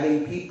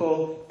 having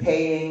people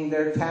paying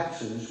their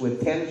taxes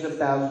with tens of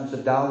thousands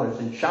of dollars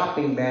in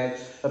shopping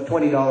bags of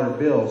 $20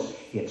 bills,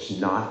 it's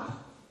not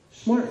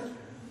smart.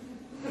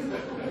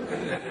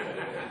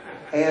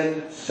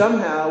 And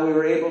somehow we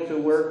were able to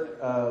work,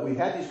 we've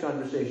had these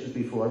conversations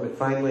before, but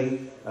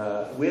finally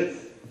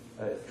with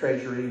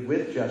Treasury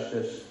with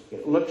justice,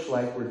 it looks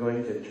like we're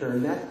going to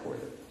turn that corner.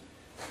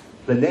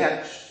 The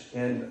next,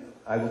 and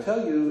I will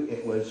tell you,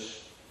 it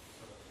was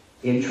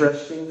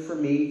interesting for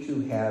me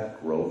to have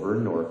Grover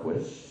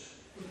Norquist,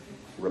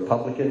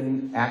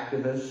 Republican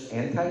activist,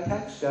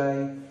 anti-tax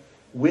guy,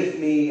 with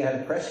me at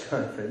a press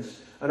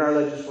conference on our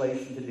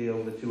legislation to deal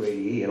with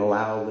 280E and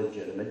allow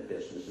legitimate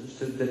businesses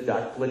to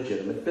deduct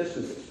legitimate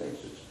business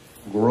expenses.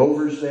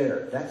 Grover's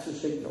there. That's a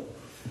signal.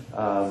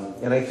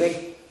 And I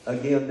think,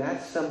 again,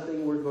 that's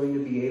something we're going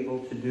to be able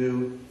to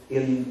do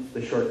in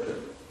the short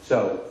term.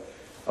 So,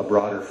 a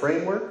broader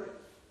framework,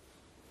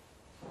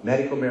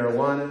 medical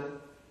marijuana,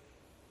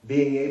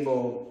 being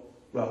able,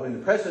 well, and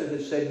the president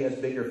has said he has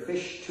bigger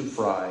fish to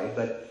fry,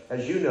 but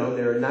as you know,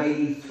 there are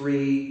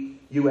 93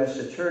 U.S.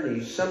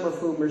 attorneys, some of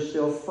whom are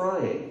still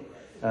frying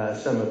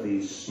some of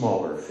these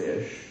smaller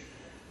fish.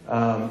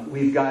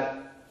 We've got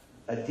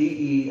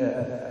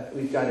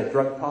we've got a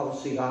drug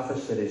policy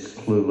office that is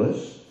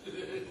clueless.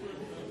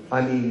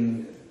 I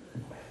mean,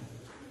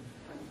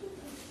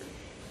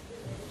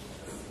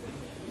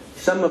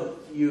 some of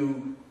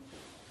you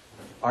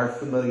are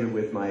familiar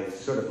with my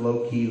sort of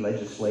low-key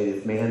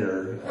legislative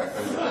manner.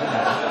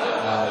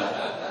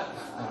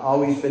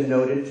 Always been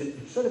noted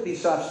to sort of be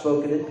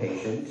soft-spoken and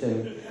patient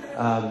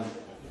and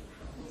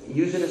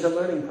use it as a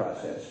learning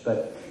process.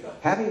 But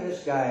having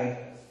this guy,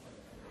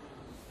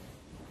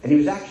 and he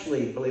was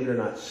actually, believe it or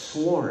not,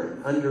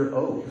 sworn under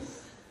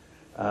oath,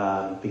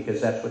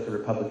 because that's what the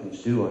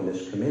Republicans do on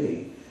this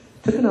committee,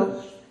 took an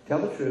oath, tell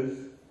the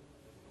truth.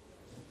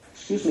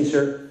 Excuse me,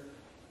 sir.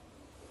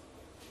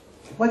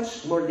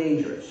 What's more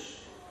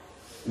dangerous,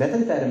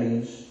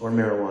 methamphetamines or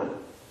marijuana?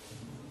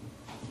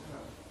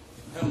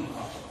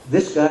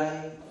 This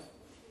guy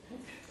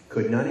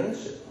could not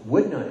answer,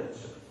 would not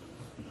answer.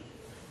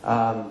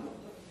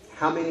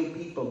 How many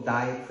people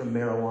died from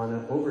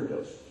marijuana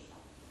overdoses?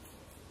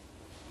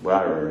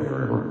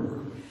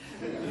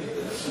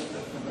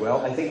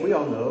 Well, I think we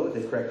all know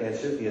the correct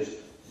answer is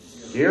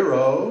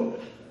 0.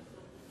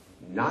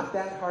 Not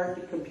that hard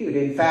to compute.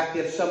 In fact,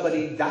 if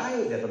somebody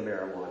died of a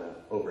marijuana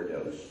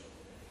overdose,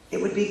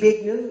 it would be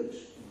big news.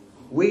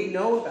 We'd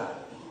know about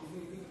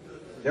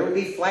it. There would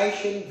be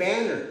flashing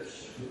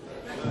banners.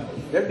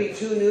 There'd be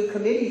 2 new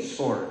committees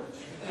formed.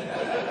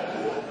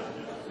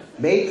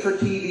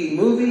 Made-for-TV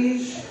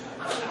movies.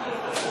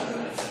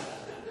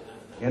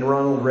 And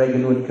Ronald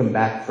Reagan would come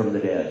back from the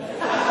dead.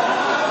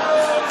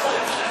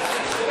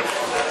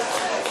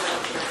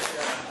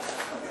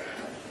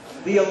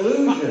 The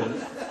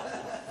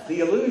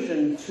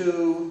allusion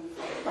to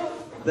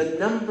the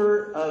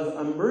number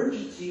of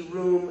emergency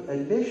room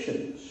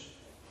admissions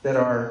that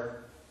are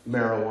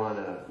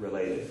marijuana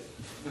related.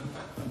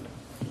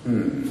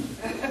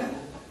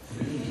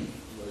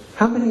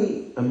 How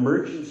many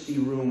emergency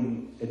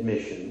room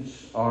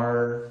admissions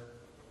are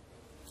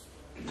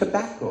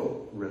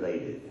tobacco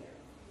related?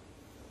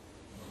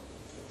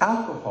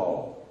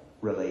 Alcohol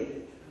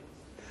related?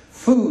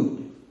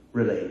 Food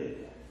related?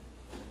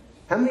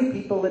 How many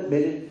people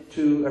admitted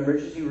to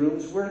emergency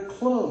rooms were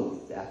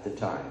clothed at the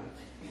time?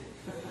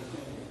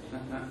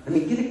 I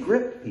mean, get a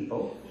grip,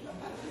 people.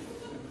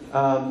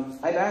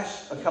 I've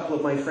asked a couple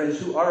of my friends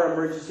who are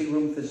emergency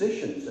room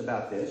physicians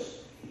about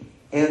this,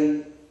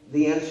 and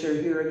the answer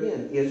here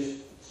again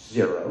is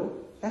 0.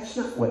 That's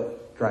not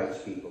what drives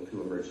people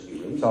to emergency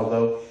rooms,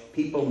 although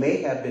people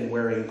may have been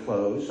wearing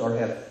clothes or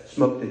have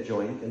smoked a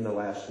joint in the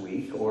last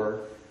week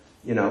or,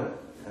 you know,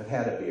 have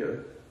had a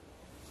beer.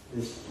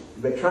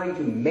 But trying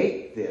to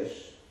make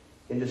this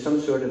into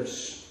some sort of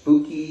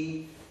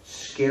spooky,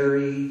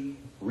 scary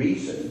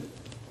reason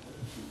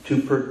to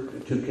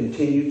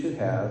continue to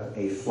have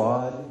a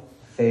flawed,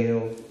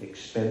 failed,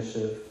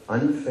 expensive,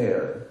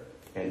 unfair,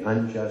 and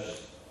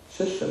unjust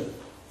system,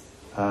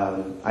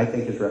 I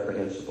think is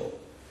reprehensible.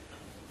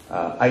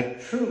 I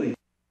truly...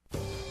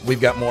 We've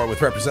got more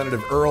with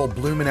Representative Earl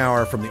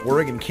Blumenauer from the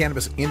Oregon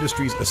Cannabis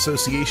Industries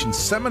Association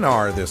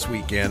seminar this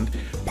weekend.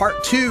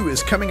 Part 2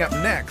 is coming up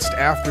next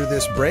after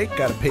this break.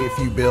 Got to pay a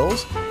few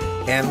bills.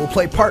 And we'll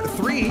play part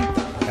 3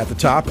 at the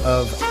top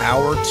of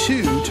hour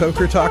 2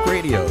 Toker Talk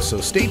Radio. So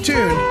stay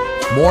tuned.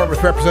 More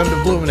with Representative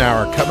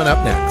Blumenauer coming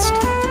up next.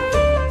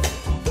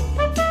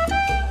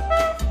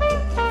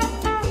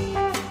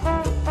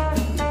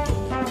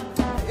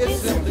 It's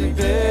simply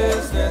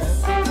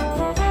business.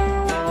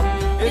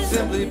 It's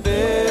simply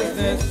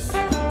business.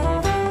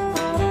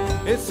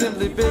 It's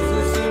simply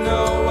business, you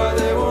know why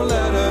they won't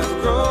let us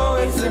grow.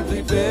 It's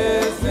simply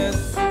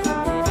business.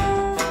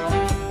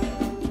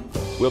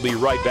 We'll be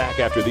right back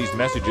after these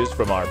messages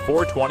from our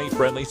 420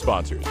 friendly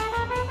sponsors.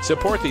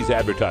 Support these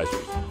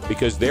advertisers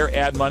because their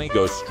ad money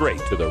goes straight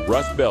to the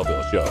Russ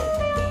Belville Show.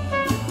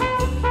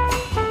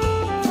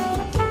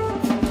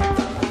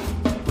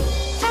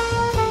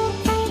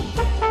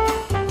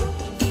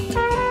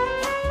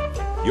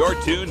 You're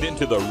tuned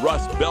into the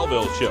Russ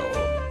Belville Show,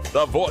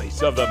 the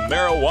voice of the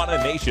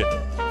marijuana nation.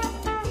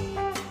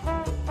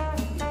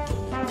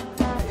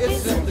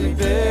 It's simply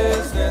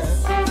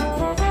business.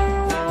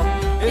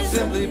 It's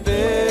simply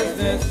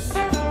business.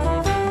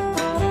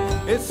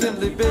 It's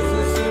simply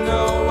business, you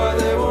know why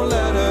they won't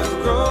let us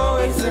grow.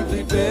 It's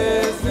simply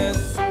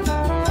business.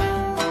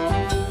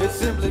 It's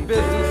simply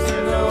business,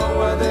 you know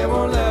why they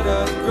won't let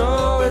us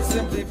grow. It's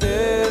simply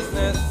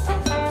business.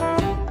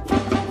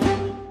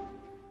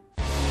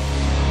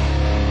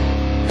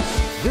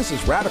 This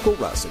is Radical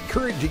Russ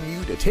encouraging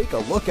you to take a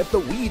look at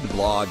the Weed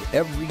Blog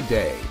every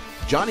day.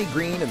 Johnny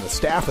Green and the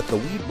staff at the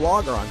Weed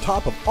Blog are on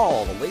top of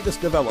all the latest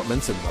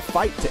developments in the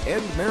fight to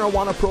end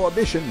marijuana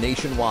prohibition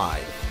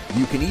nationwide.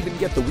 You can even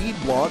get the Weed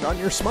Blog on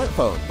your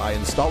smartphone by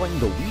installing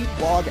the Weed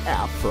Blog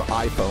app for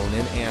iPhone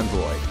and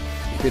Android.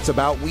 If it's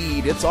about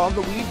weed, it's on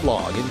the Weed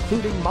Blog,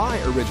 including my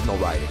original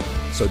writing.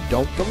 So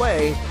don't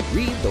delay.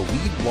 Read the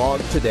Weed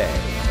Blog today.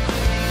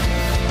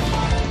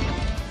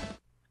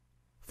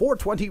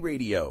 420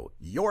 Radio,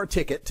 your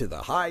ticket to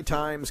the High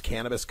Times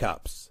Cannabis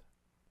Cups.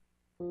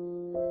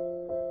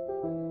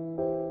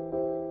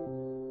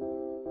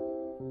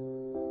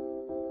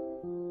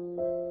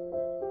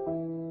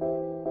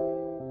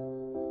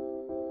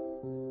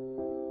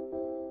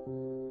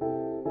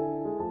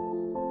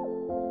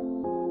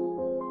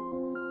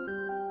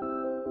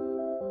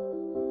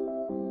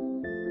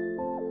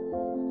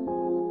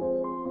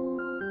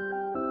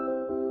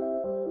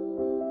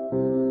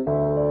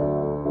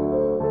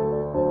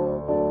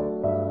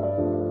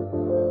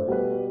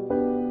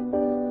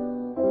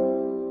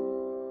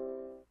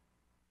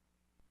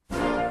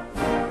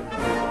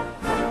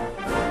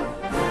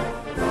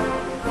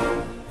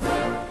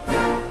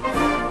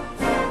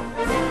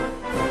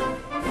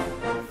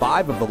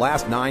 Five of the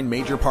last 9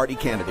 major party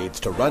candidates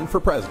to run for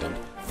president,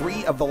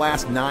 3 of the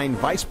last 9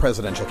 vice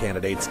presidential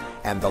candidates,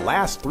 and the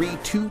last 3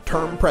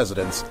 two-term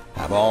presidents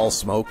have all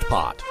smoked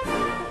pot.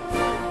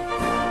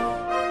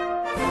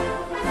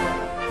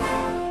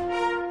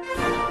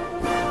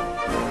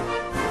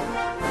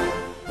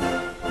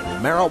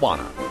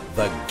 Marijuana,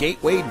 the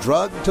gateway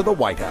drug to the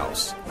White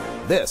House.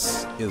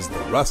 This is the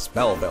Russ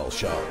Belville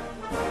Show.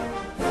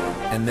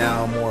 And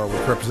now more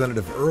with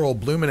Representative Earl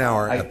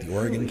Blumenauer at the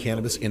Oregon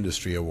Cannabis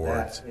Industry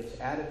Awards. It's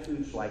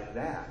attitudes like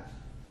that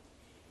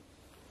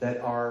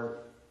that are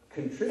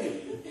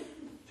contributing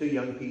to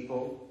young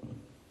people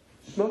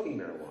smoking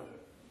marijuana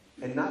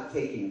and not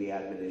taking the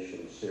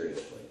admonition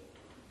seriously.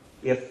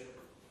 If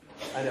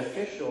an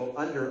official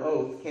under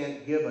oath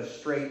can't give a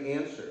straight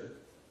answer,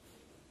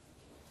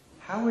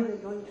 how are they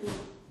going to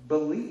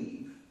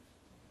believe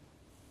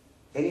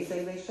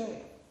anything they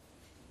say?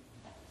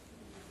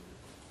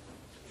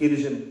 It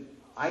is,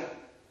 I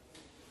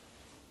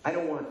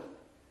don't want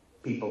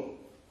people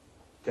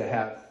to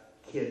have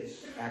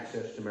kids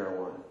access to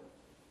marijuana.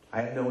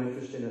 I have no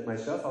interest in it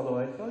myself, although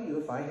I tell you,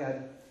 if I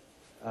had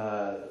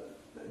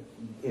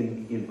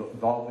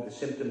involved with the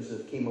symptoms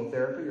of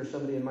chemotherapy or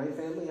somebody in my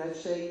family, I'd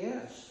say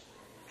yes,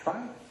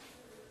 try it.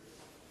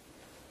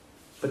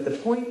 But the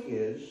point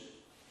is,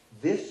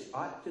 this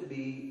ought to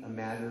be a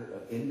matter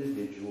of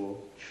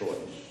individual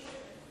choice,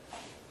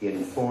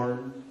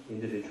 informed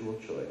individual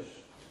choice.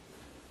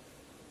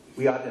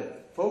 We ought to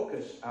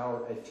focus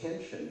our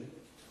attention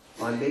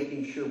on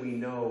making sure we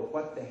know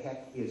what the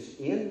heck is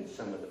in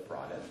some of the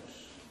products.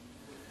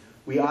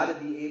 We ought to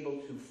be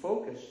able to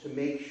focus to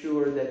make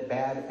sure that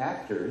bad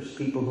actors,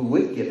 people who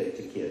would give it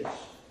to kids,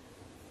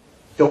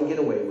 don't get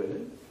away with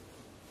it.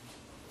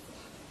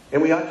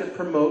 And we ought to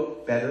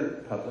promote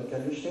better public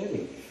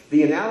understanding.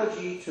 The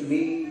analogy to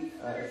me,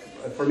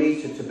 for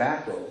me, to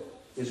tobacco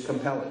is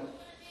compelling.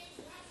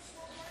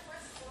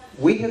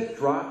 We have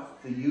dropped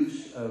the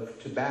use of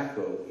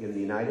tobacco in the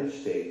United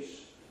States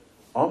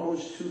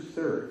almost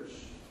 2/3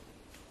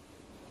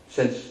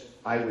 since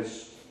I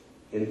was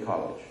in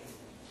college.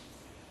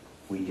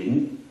 We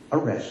didn't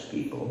arrest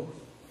people.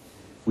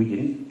 We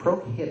didn't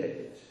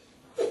prohibit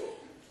it.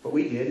 What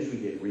we did is we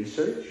did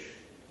research.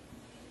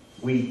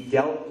 We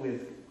dealt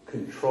with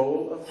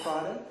control of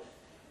product.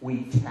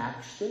 We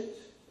taxed it.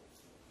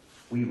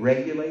 We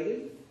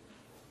regulated.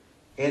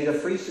 And a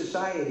free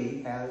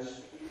society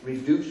has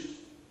reduced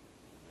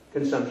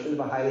consumption of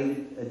a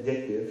highly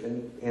addictive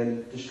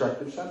and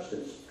destructive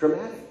substance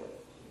dramatically.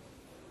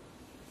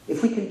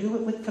 If we can do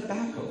it with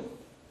tobacco,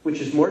 which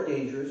is more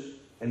dangerous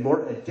and more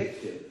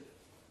addictive,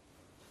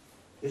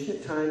 isn't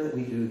it time that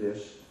we do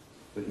this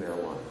with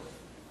marijuana?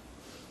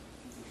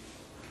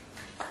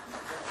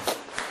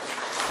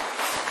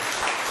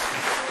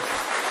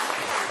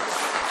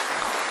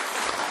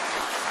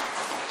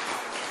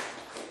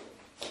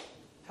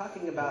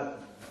 Talking about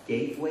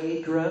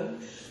gateway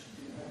drugs,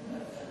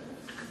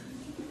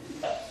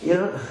 you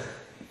know,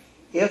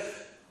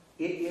 if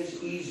it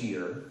is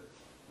easier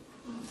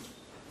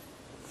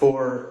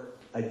for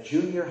a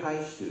junior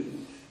high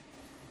student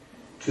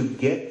to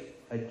get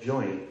a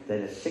joint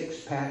than a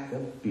 6-pack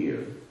of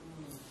beer,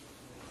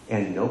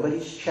 and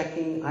nobody's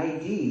checking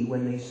ID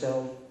when they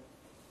sell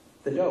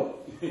the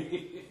dope,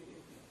 you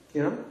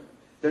know,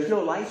 there's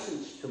no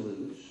license to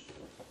lose.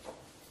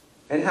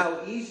 And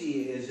how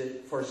easy is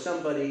it for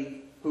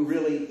somebody who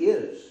really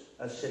is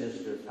a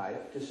sinister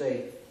type to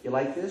say, you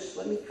like this?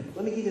 Let me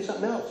give you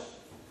something else.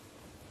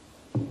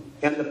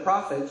 And the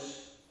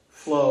profits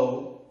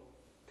flow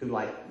to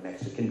like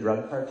Mexican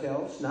drug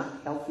cartels, not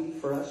healthy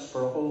for us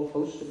for a whole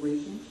host of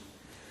reasons.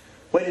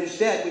 When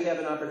instead we have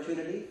an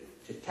opportunity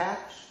to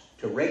tax,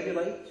 to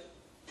regulate,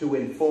 to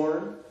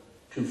inform,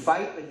 to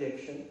fight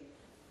addiction,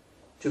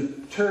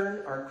 to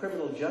turn our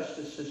criminal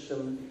justice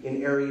system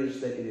in areas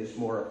that it is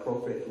more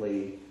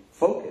appropriately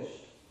focused,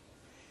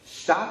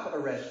 stop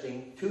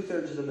arresting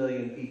 2/3 of a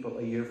million people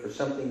a year for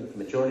something that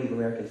the majority of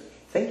Americans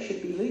think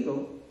should be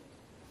legal,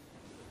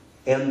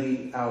 and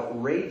the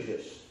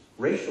outrageous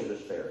racial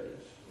disparities.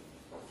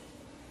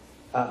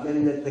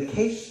 And the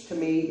case to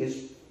me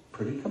is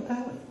pretty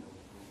compelling.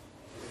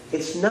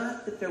 It's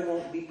not that there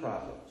won't be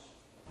problems.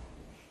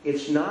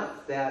 It's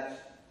not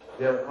that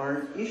there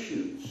aren't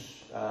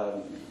issues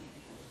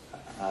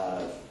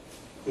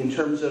in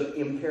terms of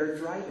impaired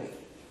driving.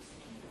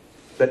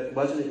 But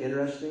wasn't it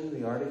interesting,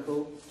 the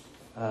article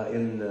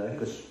in I think it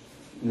was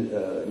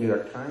New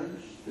York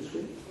Times this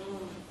week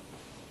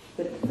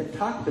that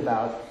talked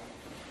about,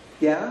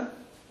 yeah,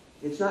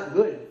 it's not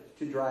good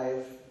to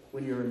drive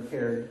when you're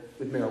impaired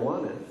with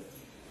marijuana,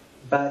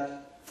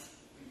 but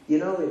you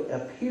know, it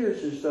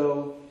appears as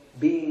though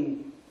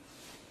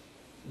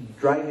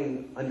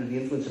driving under the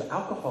influence of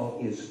alcohol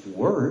is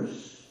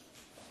worse,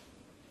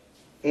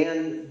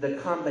 and the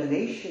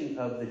combination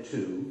of the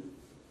two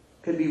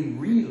can be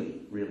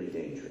really, really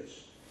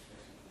dangerous.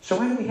 So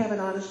why don't we have an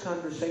honest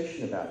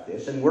conversation about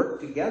this and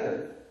work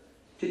together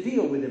to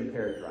deal with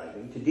impaired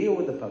driving, to deal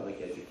with the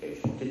public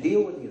education, to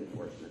deal with the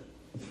enforcement.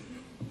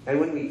 And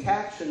when we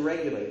tax and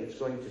regulate, it's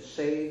going to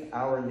save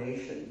our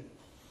nation,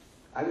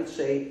 I would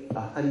say,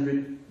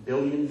 $100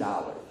 billion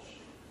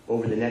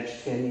over the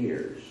next 10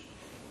 years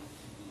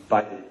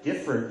by the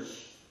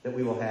difference that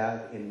we will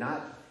have in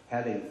not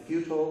having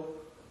futile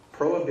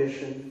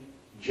prohibition,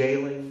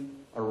 jailing,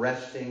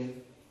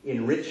 arresting,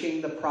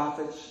 enriching the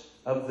profits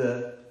of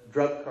the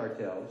drug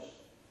cartels,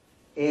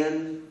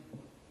 and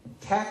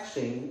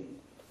taxing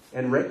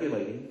and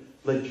regulating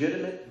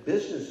legitimate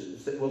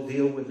businesses that will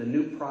deal with the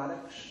new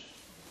products,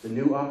 the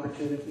new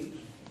opportunities,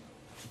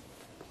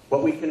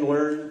 what we can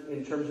learn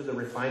in terms of the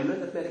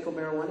refinement of medical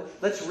marijuana.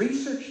 Let's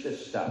research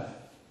this stuff.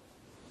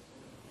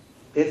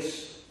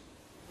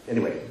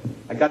 Anyway,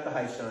 I got the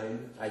high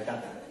sign. I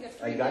got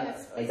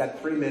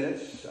 3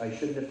 minutes. I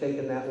shouldn't have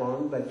taken that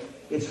long, but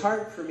it's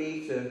hard for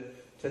me to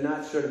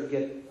not sort of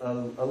get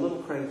a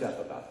little cranked up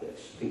about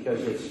this,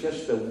 because it's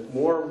just the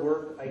more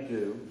work I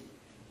do,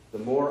 the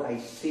more I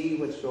see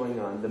what's going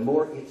on, the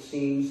more it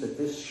seems that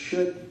this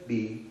should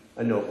be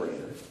a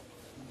no-brainer.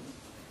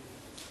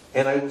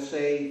 And I will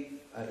say,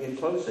 in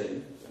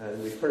closing,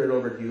 we turn it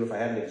over to you if I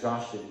haven't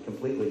exhausted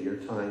completely your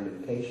time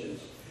and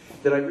patience,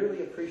 that I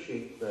really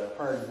appreciate the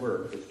hard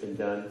work that's been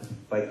done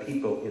by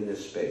people in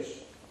this space.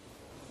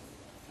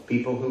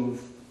 People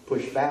who've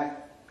pushed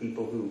back,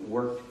 people who've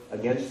worked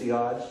against the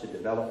odds to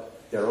develop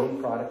their own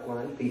product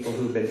line, people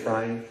who've been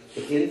trying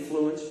to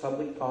influence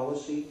public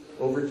policy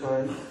over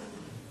time.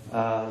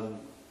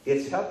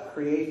 It's helped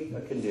create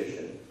a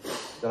condition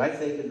that I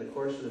think in the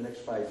course of the next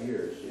 5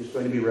 years is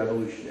going to be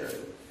revolutionary.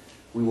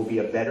 We will be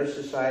a better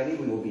society.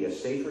 We will be a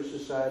safer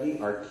society.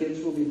 Our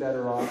kids will be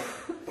better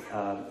off.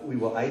 We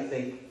will, I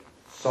think,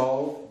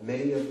 solve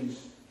many of these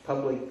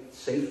public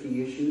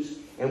safety issues,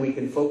 and we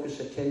can focus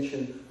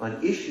attention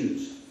on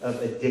issues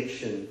of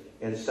addiction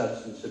and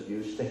substance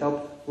abuse to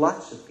help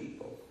lots of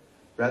people,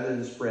 rather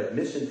than spread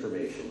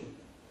misinformation,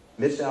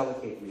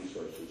 misallocate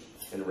resources,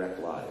 and wreck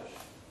lives.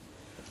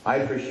 I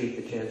appreciate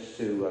the chance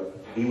to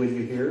be with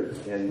you here,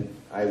 and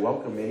I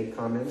welcome any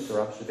comments or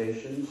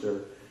observations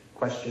or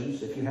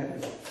questions if you have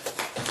any.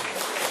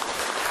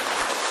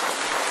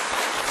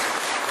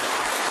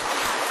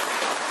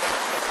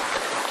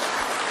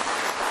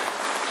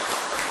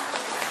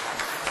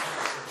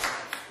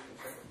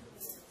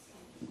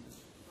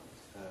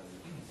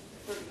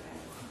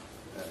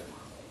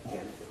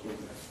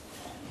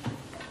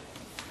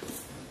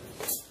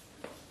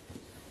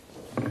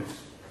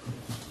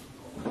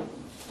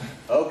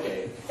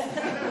 Okay.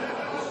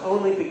 It's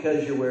only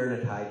because you're wearing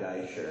a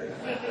tie-dye shirt.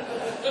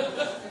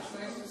 It's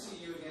nice to see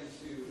you again,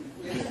 too.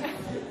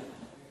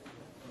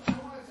 I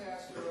wanted to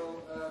ask Earl,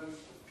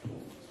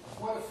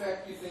 what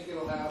effect do you think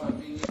it'll have on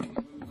being able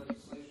to move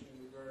legislation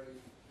regarding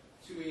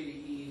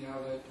 280E now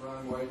that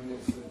Ron Wyden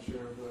is the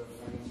chair of the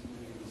Finance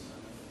Committee of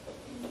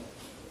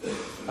the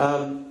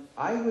Senate?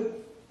 I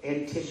would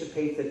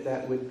anticipate that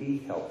that would be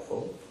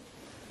helpful.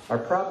 Our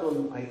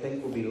problem, I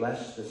think, will be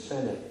less the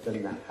Senate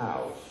than the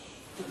House.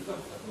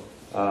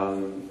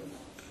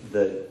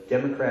 The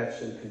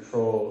Democrats in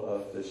control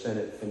of the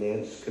Senate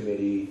Finance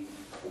Committee,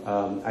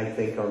 I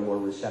think, are more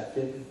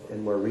receptive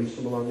and more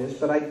reasonable on this.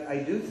 But I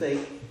do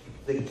think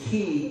the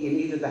key in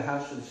either the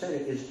House or the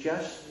Senate is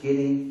just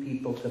getting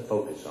people to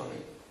focus on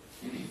it.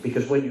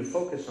 Because when you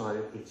focus on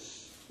it,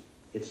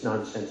 it's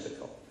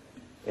nonsensical.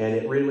 And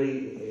it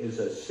really is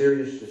a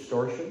serious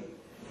distortion.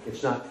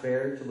 It's not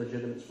fair to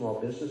legitimate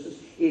small businesses.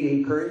 It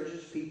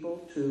encourages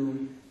people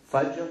to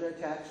fudge on their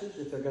taxes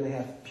if they're going to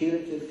have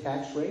punitive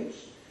tax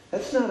rates.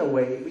 That's not a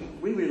way.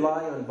 We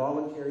rely on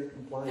voluntary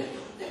compliance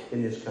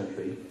in this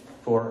country.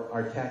 for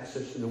our tax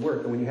system to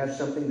work. And when you have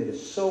something that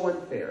is so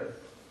unfair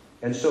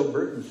and so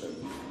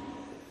burdensome,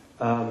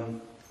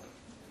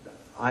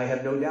 I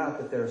have no doubt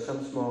that there are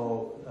some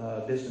small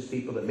business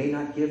people that may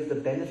not give the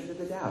benefit of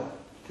the doubt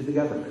to the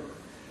government.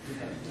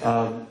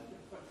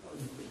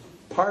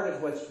 Part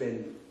of what's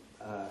been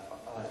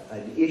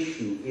an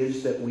issue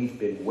is that we've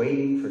been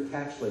waiting for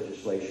tax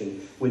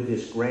legislation with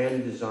this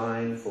grand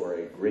design for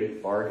a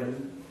great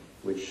bargain,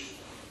 which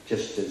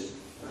just is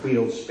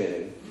wheels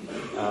spinning.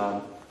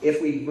 If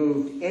we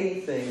moved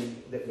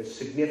anything that was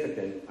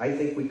significant, I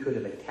think we could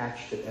have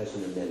attached it as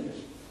an amendment.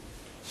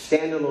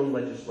 Standalone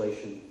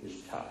legislation is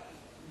tough.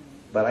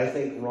 But I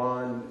think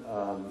Ron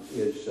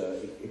is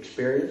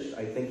experienced.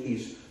 I think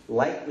he's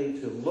likely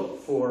to look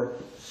for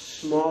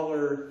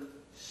smaller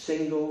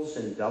singles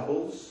and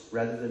doubles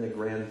rather than a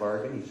grand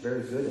bargain. He's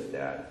very good at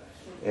that.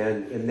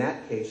 And in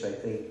that case, I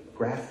think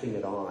grafting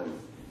it on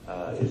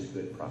is a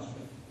good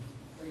prospect.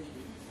 Thank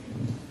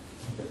you.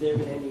 Have there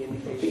been any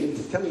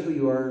indications? Tell me who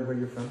you are and where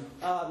you're from.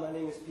 My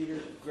name is Peter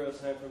Gross,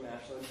 and I'm from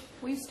Ashland.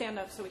 Will you stand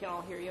up so we can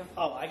all hear you?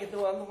 Oh, I get the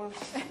one.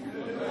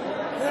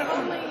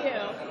 Only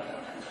you.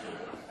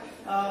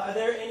 Are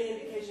there any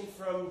indication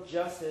from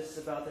Justice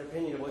about their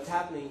opinion of what's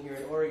happening here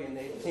in Oregon?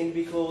 They seem to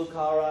be cool with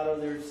Colorado.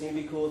 They seem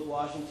to be cool with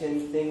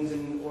Washington. Things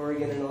in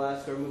Oregon and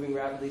Alaska are moving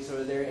rapidly. So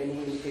are there any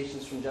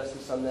indications from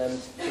Justice on them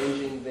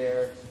changing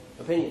their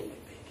opinion?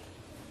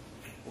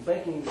 Well,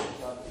 banking is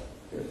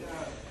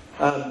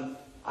not.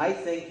 I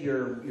think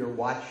you're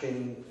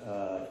watching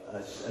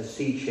a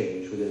sea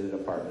change within the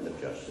Department of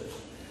Justice.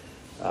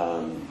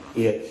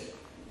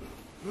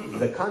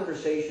 The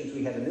conversations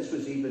we had, and this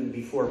was even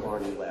before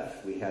Barney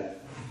left, we had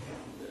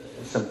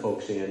some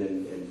folks in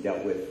and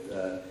dealt with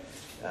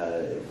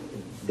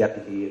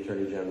deputy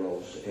attorney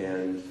generals,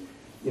 and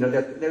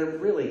they're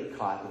really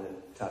caught in a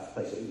tough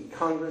place.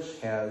 Congress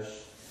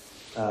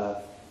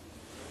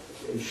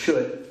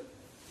should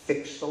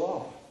fix the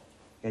law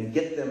and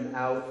get them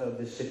out of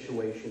this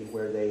situation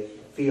where they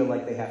feel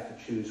like they have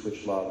to choose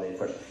which law they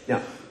enforce.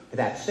 Now,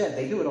 that said,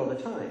 they do it all the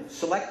time.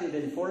 Selective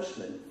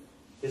enforcement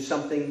is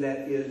something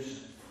that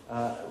is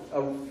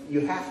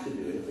you have to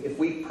do it. If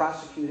we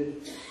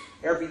prosecuted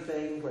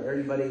everything where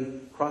everybody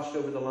crossed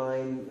over the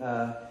line,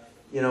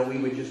 we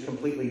would just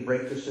completely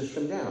break the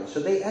system down.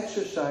 So they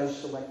exercise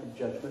selective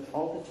judgment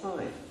all the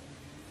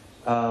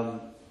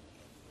time.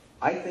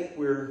 I think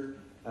we're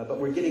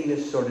getting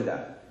this sorted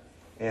out.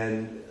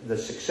 And the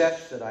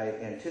success that I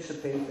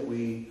anticipate that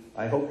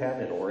I hope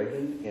have in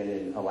Oregon and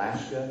in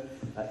Alaska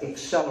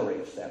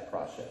accelerates that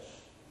process.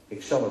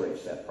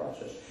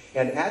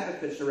 And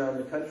advocates around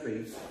the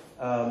country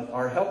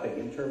are helping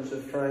in terms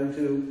of trying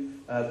to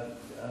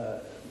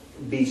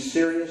be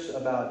serious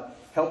about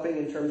helping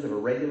in terms of a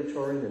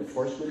regulatory and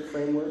enforcement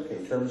framework,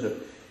 in terms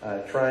of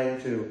trying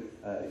to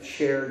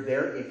share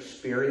their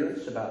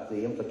experience about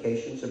the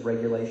implications of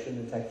regulation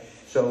and tax.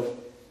 So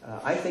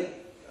I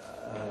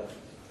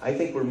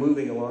think we're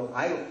moving along.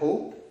 I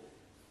hope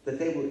that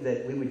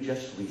we would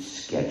just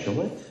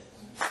reschedule it.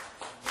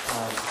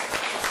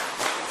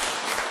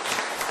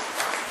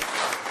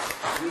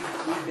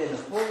 We've been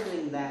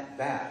holding that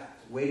back,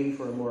 waiting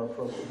for a more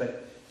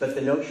appropriate. But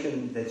the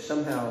notion that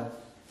somehow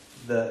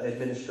the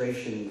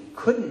administration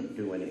couldn't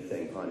do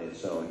anything on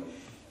its own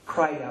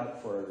cried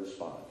out for a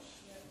response.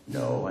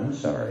 No, I'm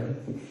sorry.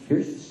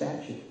 Here's the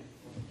statute.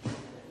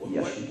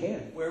 Yes, you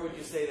can. Where would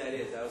you say that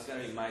is? That was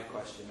going to be my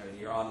question. I mean,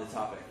 you're on the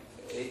topic.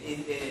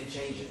 In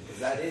changing, because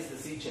that is the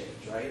sea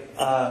change, right?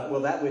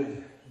 Well, that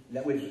would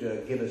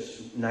give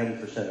us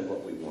 90% of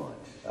what we want.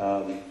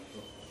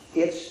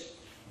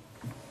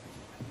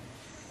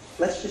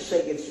 Let's just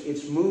say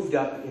it's moved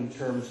up in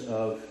terms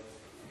of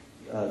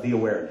the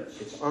awareness.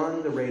 It's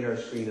on the radar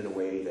screen in a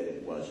way that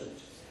it wasn't.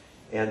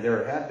 And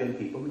there have been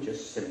people who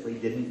just simply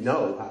didn't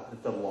know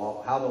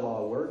how the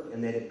law worked,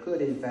 and that it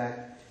could, in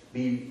fact,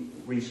 be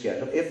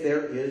rescheduled if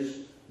there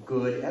is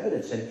good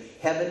evidence. And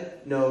heaven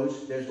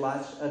knows there's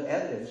lots of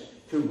evidence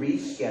to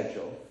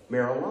reschedule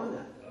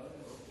marijuana.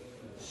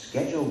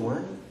 Schedule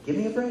 1? Give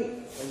me a break.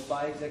 And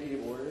by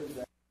executive order.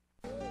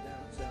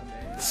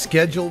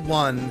 Schedule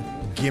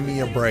 1, give me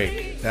a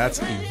break.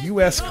 That's a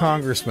U.S.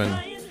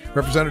 Congressman,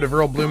 Representative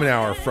Earl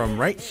Blumenauer from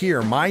right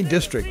here, my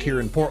district here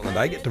in Portland.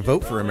 I get to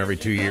vote for him every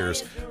 2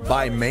 years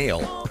by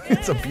mail.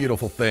 It's a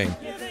beautiful thing.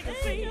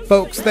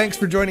 Folks, thanks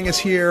for joining us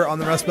here on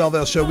the Russ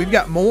Belville Show. We've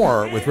got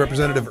more with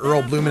Representative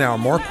Earl Blumenauer,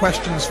 more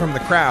questions from the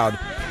crowd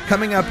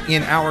coming up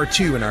in Hour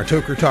 2 in our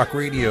Toker Talk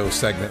Radio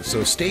segment.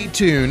 So stay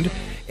tuned,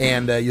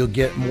 and you'll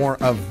get more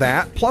of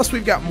that. Plus,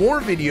 we've got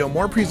more video,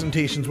 more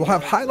presentations. We'll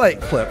have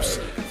highlight clips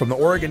from the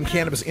Oregon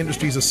Cannabis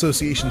Industries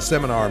Association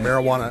seminar,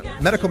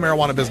 Medical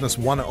Marijuana Business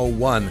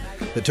 101,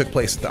 that took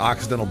place at the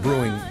Occidental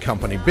Brewing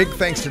Company. Big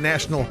thanks to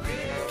National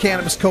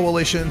Cannabis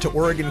Coalition, to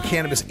Oregon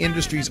Cannabis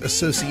Industries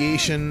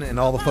Association, and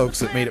all the folks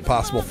that made it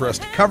possible for us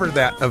to cover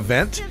that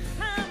event.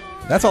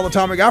 That's all the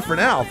time we got for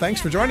now.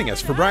 Thanks for joining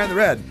us. For Brian the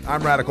Red,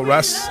 I'm Radical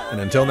Russ,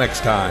 and until next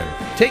time,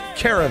 take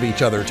care of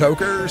each other,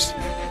 tokers.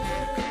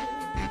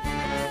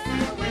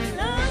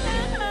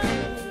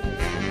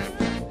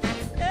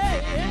 Hey,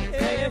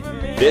 hey, hey,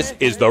 This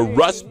is the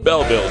Russ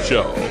Belville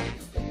Show.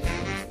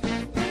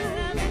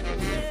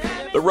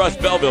 The Russ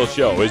Belville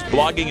Show is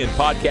blogging and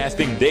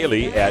podcasting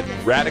daily at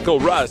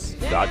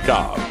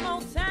radicalruss.com.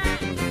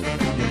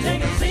 You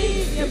take a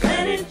seed, you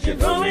plant it, you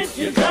grow it,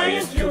 you dry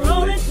it, you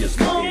roll it, you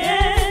smoke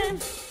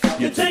it.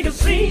 You take a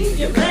seed,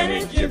 you plant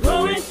it, you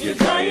grow it, you